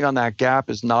focusing on that gap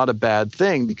is not a bad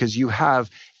thing because you have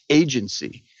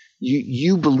agency.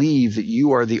 You believe that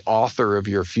you are the author of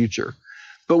your future.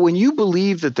 But when you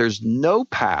believe that there's no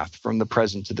path from the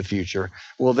present to the future,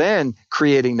 well, then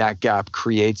creating that gap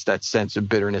creates that sense of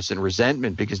bitterness and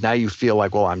resentment because now you feel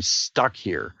like, well, I'm stuck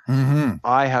here. Mm-hmm.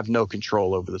 I have no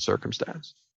control over the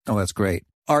circumstance. Oh, that's great.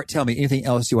 Art, tell me, anything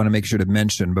else you want to make sure to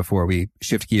mention before we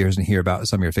shift gears and hear about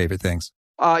some of your favorite things?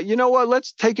 You know what?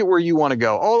 Let's take it where you want to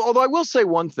go. Although I will say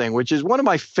one thing, which is one of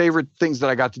my favorite things that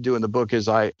I got to do in the book is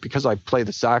because I play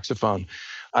the saxophone,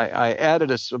 I added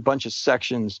a bunch of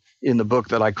sections in the book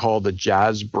that I call the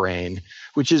jazz brain,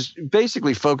 which is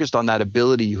basically focused on that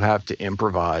ability you have to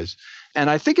improvise. And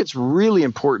I think it's really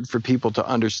important for people to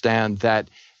understand that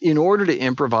in order to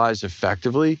improvise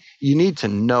effectively, you need to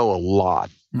know a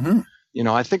lot. Mm-hmm. You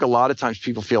know, I think a lot of times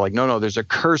people feel like, no, there's a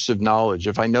curse of knowledge.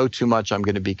 If I know too much, I'm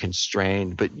going to be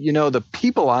constrained. But, you know, the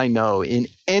people I know in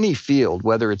any field,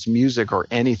 whether it's music or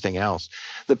anything else,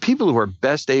 the people who are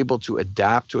best able to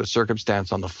adapt to a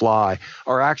circumstance on the fly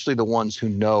are actually the ones who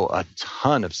know a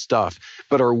ton of stuff,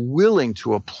 but are willing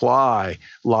to apply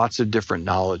lots of different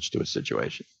knowledge to a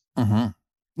situation. Mm-hmm.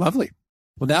 Lovely.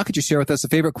 Well, now could you share with us a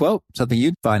favorite quote, something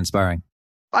you'd find inspiring?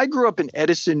 I grew up in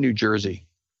Edison, New Jersey.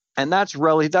 And that's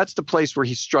the place where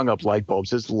he strung up light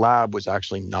bulbs. His lab was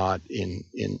actually not in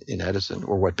Edison,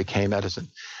 or what became Edison.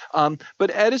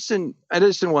 But Edison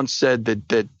once said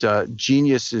that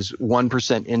genius is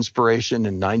 1% inspiration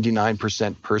and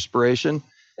 99% perspiration.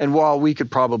 And while we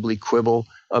could probably quibble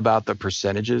about the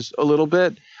percentages a little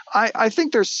bit, I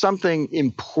think there's something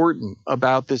important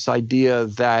about this idea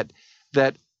that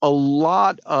a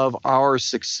lot of our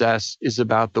success is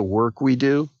about the work we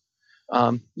do.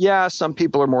 Some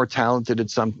people are more talented at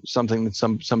something than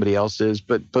somebody else is,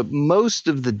 but most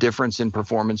of the difference in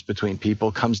performance between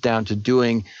people comes down to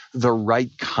doing the right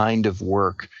kind of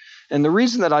work. And the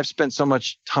reason that I've spent so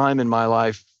much time in my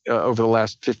life over the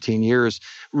last 15 years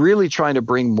really trying to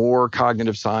bring more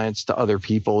cognitive science to other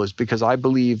people is because I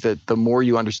believe that the more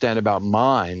you understand about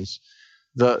minds,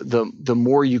 the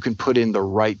more you can put in the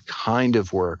right kind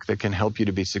of work that can help you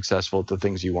to be successful at the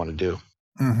things you want to do.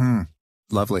 Mm-hmm.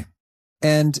 Lovely.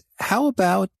 And how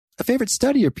about a favorite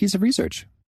study or piece of research?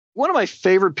 One of my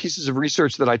favorite pieces of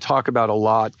research that I talk about a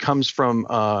lot comes from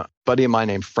a buddy of mine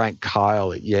named Frank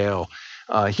Kyle at Yale.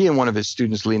 He and one of his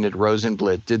students, Leonid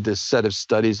Rosenblit, did this set of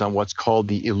studies on what's called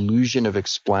the illusion of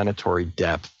explanatory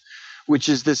depth, which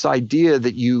is this idea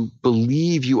that you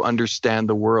believe you understand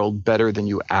the world better than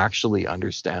you actually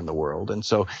understand the world. And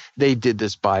so they did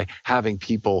this by having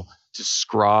people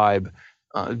describe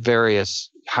various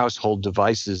household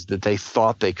devices that they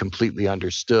thought they completely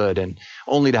understood, and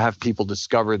only to have people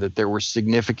discover that there were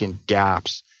significant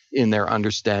gaps in their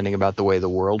understanding about the way the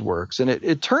world works. And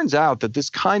it turns out that this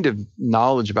kind of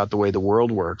knowledge about the way the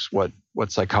world works, what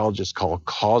psychologists call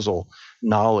causal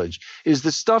knowledge, is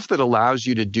the stuff that allows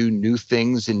you to do new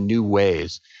things in new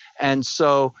ways. And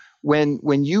so when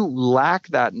you lack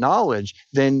that knowledge,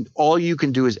 then all you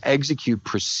can do is execute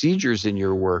procedures in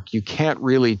your work. You can't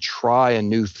really try a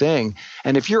new thing.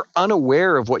 And if you're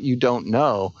unaware of what you don't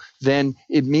know, then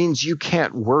it means you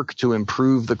can't work to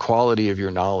improve the quality of your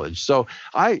knowledge. So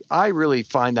I really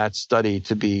find that study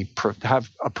to have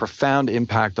a profound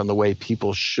impact on the way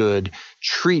people should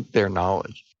treat their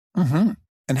knowledge. Mm-hmm.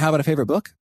 And how about a favorite book?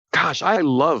 Gosh, I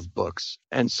love books.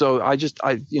 And so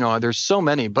there's so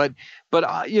many, but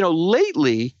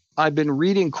lately I've been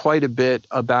reading quite a bit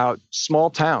about small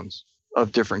towns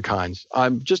of different kinds.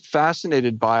 I'm just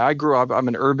fascinated I'm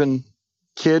an urban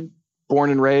kid, born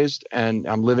and raised, and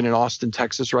I'm living in Austin,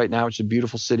 Texas right now, which is a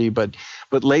beautiful city. But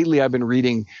lately I've been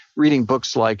reading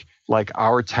books like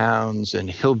Our Towns and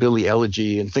Hillbilly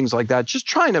Elegy and things like that, just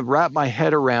trying to wrap my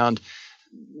head around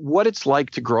what it's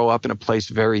like to grow up in a place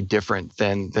very different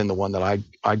than the one that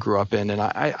I grew up in. And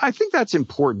I think that's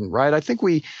important, right? I think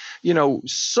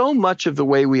so much of the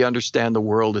way we understand the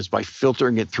world is by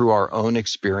filtering it through our own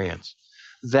experience,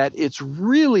 that it's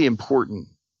really important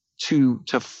to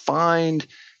find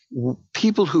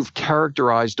people who've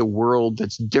characterized a world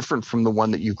that's different from the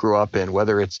one that you grew up in,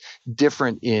 whether it's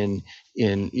different within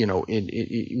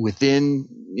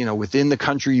the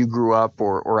country you grew up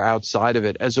or outside of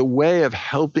it, as a way of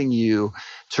helping you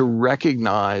to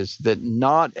recognize that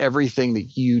not everything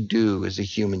that you do is a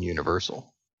human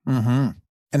universal. Mm-hmm.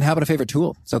 And how about a favorite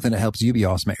tool? Something that helps you be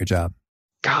awesome at your job?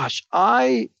 Gosh,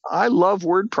 I love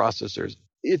word processors.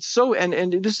 It's so, and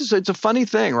it's a funny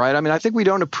thing, right? I mean, I think we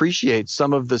don't appreciate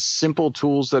some of the simple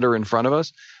tools that are in front of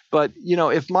us. But,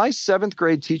 if my 7th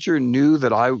grade teacher knew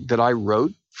that I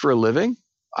wrote for a living,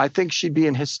 I think she'd be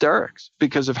in hysterics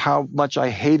because of how much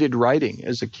I hated writing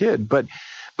as a kid. But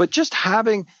just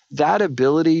having that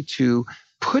ability to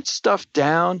put stuff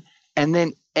down and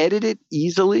then edit it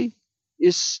easily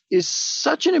is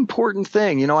such an important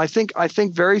thing. I think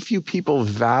very few people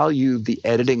value the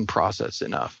editing process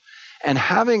enough. And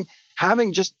having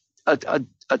just a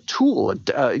tool,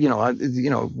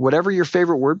 whatever your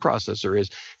favorite word processor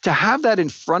is, to have that in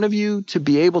front of you to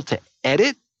be able to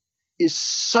edit is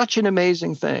such an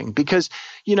amazing thing. Because,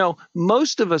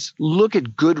 most of us look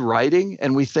at good writing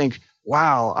and we think,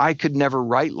 wow, I could never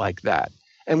write like that.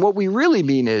 And what we really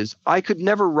mean is, I could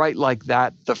never write like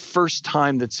that the first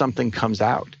time that something comes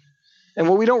out. And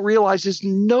what we don't realize is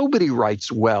nobody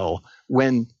writes well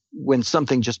when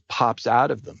something just pops out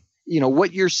of them.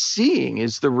 What you're seeing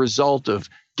is the result of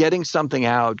getting something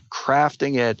out,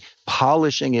 crafting it,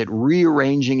 polishing it,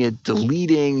 rearranging it,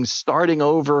 deleting, starting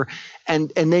over,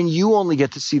 and then you only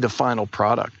get to see the final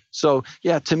product. So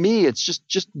yeah, to me, it's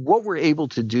just what we're able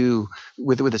to do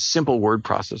with a simple word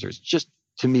processor. It's just,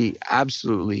 to me,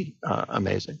 absolutely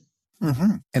amazing.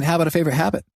 Mm-hmm. And how about a favorite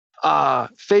habit?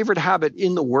 Favorite habit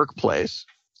in the workplace,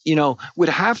 would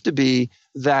have to be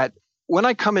that when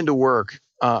I come into work,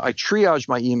 I triage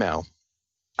my email.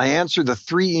 I answer the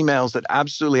 3 emails that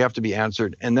absolutely have to be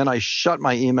answered, and then I shut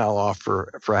my email off for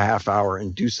a half hour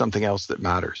and do something else that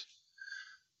matters.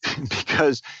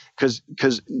 because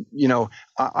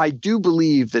I do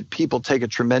believe that people take a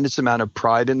tremendous amount of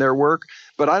pride in their work,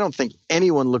 but I don't think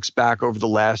anyone looks back over the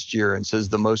last year and says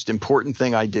the most important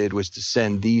thing I did was to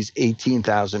send these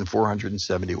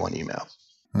 18,471 emails.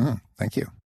 Thank you.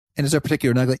 And is there a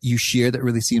particular nugget you share that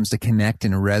really seems to connect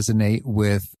and resonate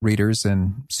with readers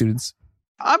and students?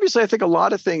 Obviously, I think a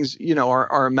lot of things,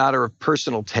 are a matter of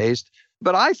personal taste.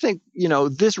 But I think,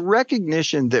 this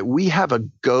recognition that we have a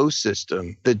go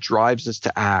system that drives us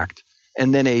to act,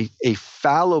 and then a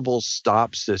fallible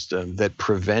stop system that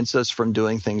prevents us from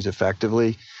doing things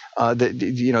effectively,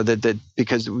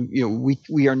 because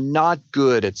we are not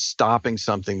good at stopping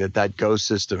something that go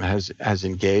system has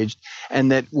engaged,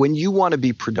 and that when you want to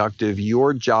be productive,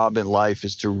 your job in life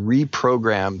is to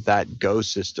reprogram that go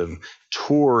system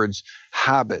towards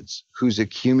habits whose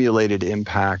accumulated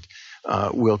impact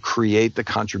will create the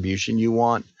contribution you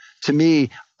want. To me,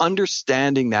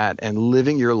 understanding that and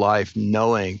living your life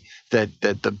knowing that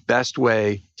the best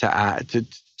way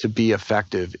to be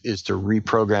effective is to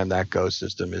reprogram that go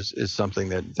system is something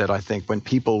that I think when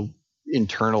people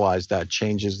internalize that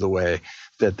changes the way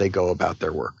that they go about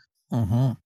their work.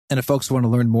 Mm-hmm. And if folks want to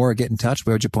learn more or get in touch,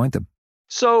 where would you point them?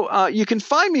 So you can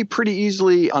find me pretty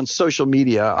easily on social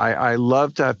media. I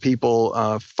love to have people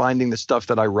finding the stuff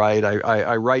that I write.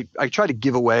 I try to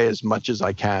give away as much as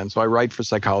I can. So I write for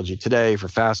Psychology Today, for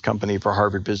Fast Company, for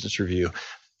Harvard Business Review.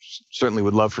 Certainly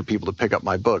would love for people to pick up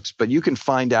my books. But you can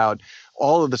find out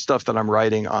all of the stuff that I'm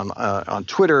writing on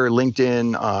Twitter,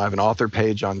 LinkedIn. I have an author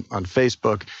page on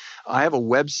Facebook. I have a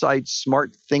website,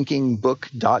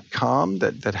 smartthinkingbook.com,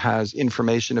 that has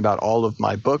information about all of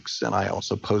my books, and I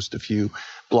also post a few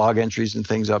blog entries and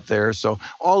things up there. So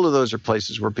all of those are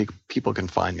places where people can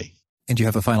find me. And do you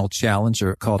have a final challenge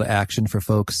or call to action for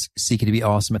folks seeking to be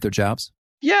awesome at their jobs?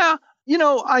 Yeah.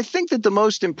 I think that the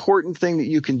most important thing that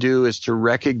you can do is to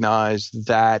recognize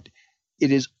that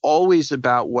it is always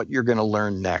about what you're going to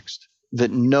learn next,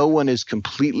 that no one is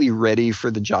completely ready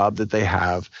for the job that they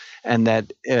have. And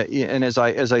that, and as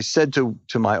I said to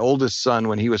my oldest son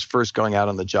when he was first going out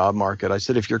on the job market, I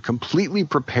said, if you're completely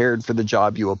prepared for the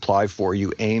job you apply for,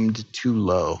 you aimed too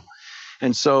low.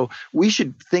 And so we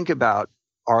should think about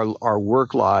our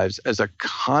work lives as a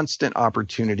constant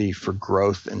opportunity for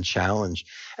growth and challenge.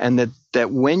 And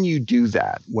that when you do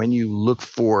that, when you look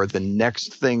for the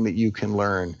next thing that you can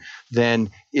learn,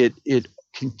 then it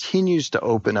continues to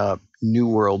open up new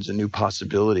worlds and new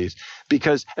possibilities.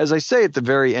 Because as I say at the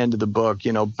very end of the book,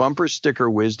 bumper sticker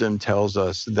wisdom tells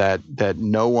us that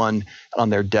no one on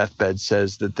their deathbed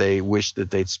says that they wish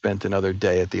that they'd spent another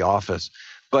day at the office.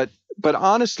 But But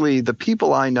honestly, the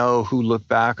people I know who look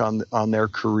back on their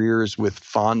careers with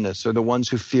fondness are the ones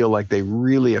who feel like they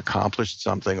really accomplished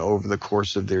something over the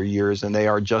course of their years, and they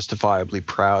are justifiably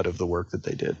proud of the work that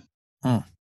they did.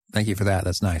 Thank you for that.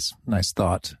 That's nice. Nice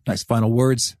thought. Nice final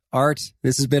words. Art,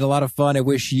 this has been a lot of fun. I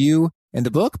wish you and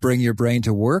the book bring your brain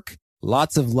to work.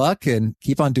 Lots of luck and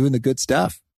keep on doing the good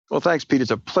stuff. Well, thanks, Pete. It's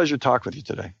a pleasure talking with you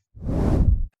today.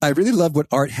 I really love what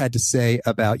Art had to say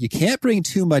about you can't bring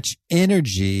too much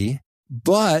energy,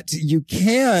 but you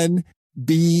can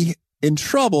be in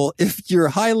trouble if your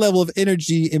high level of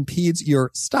energy impedes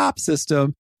your stop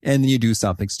system and then you do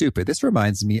something stupid. This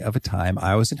reminds me of a time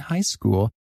I was in high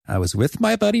school. I was with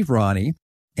my buddy Ronnie,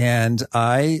 and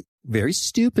I very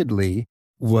stupidly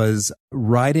was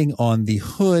riding on the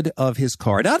hood of his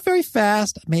car, not very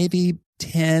fast, maybe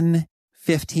 10,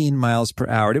 15 miles per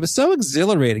hour. It was so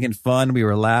exhilarating and fun. We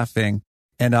were laughing.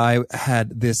 And I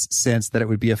had this sense that it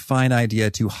would be a fine idea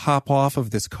to hop off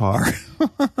of this car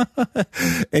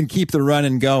and keep the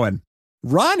running going.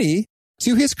 Ronnie,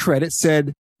 to his credit,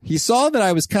 said he saw that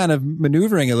I was kind of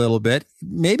maneuvering a little bit,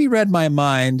 maybe read my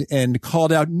mind and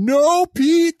called out, "No,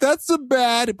 Pete, that's a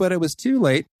bad," but it was too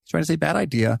late. Trying to say bad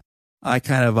idea. I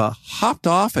kind of hopped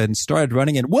off and started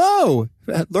running and whoa,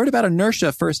 learned about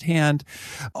inertia firsthand,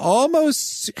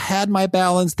 almost had my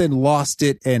balance, then lost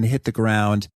it and hit the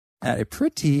ground at a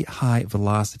pretty high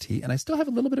velocity. And I still have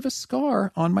a little bit of a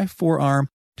scar on my forearm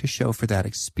to show for that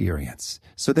experience.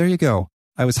 So there you go.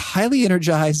 I was highly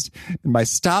energized and my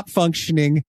stop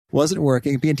functioning wasn't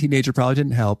working. Being a teenager probably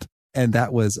didn't help. And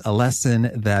that was a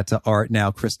lesson that Art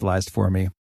now crystallized for me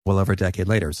well over a decade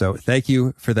later. So thank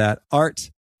you for that, Art.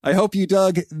 I hope you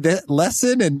dug that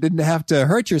lesson and didn't have to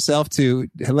hurt yourself to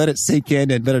let it sink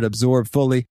in and let it absorb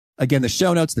fully. Again, the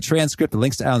show notes, the transcript, the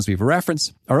links to items we've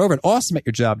referenced are over at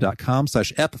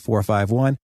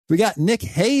awesomeatyourjob.com/ep451. We got Nick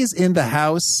Hayes in the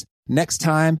house next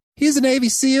time. He's a Navy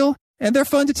SEAL and they're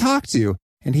fun to talk to.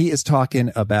 And he is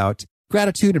talking about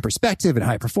gratitude and perspective and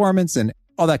high performance and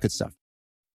all that good stuff.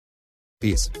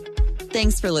 Peace.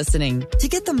 Thanks for listening. To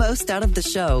get the most out of the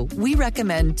show, we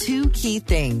recommend 2 key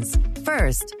things.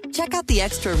 First, check out the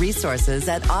extra resources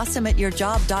at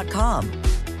awesomeatyourjob.com.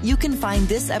 You can find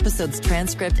this episode's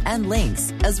transcript and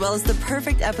links, as well as the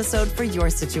perfect episode for your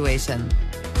situation.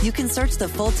 You can search the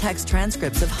full text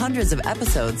transcripts of hundreds of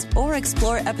episodes or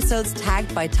explore episodes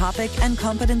tagged by topic and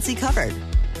competency covered.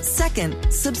 Second,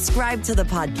 subscribe to the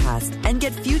podcast and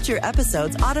get future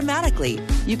episodes automatically.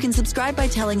 You can subscribe by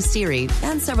telling Siri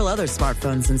and several other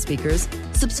smartphones and speakers,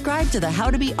 subscribe to the How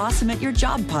to Be Awesome at Your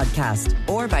Job podcast,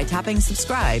 or by tapping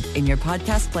subscribe in your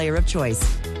podcast player of choice.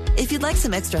 If you'd like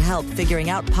some extra help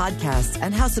figuring out podcasts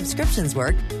and how subscriptions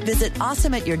work, visit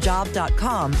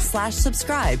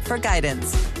awesomeatyourjob.com/subscribe for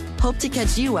guidance. Hope to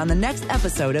catch you on the next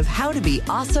episode of How to Be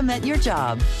Awesome at Your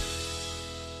Job.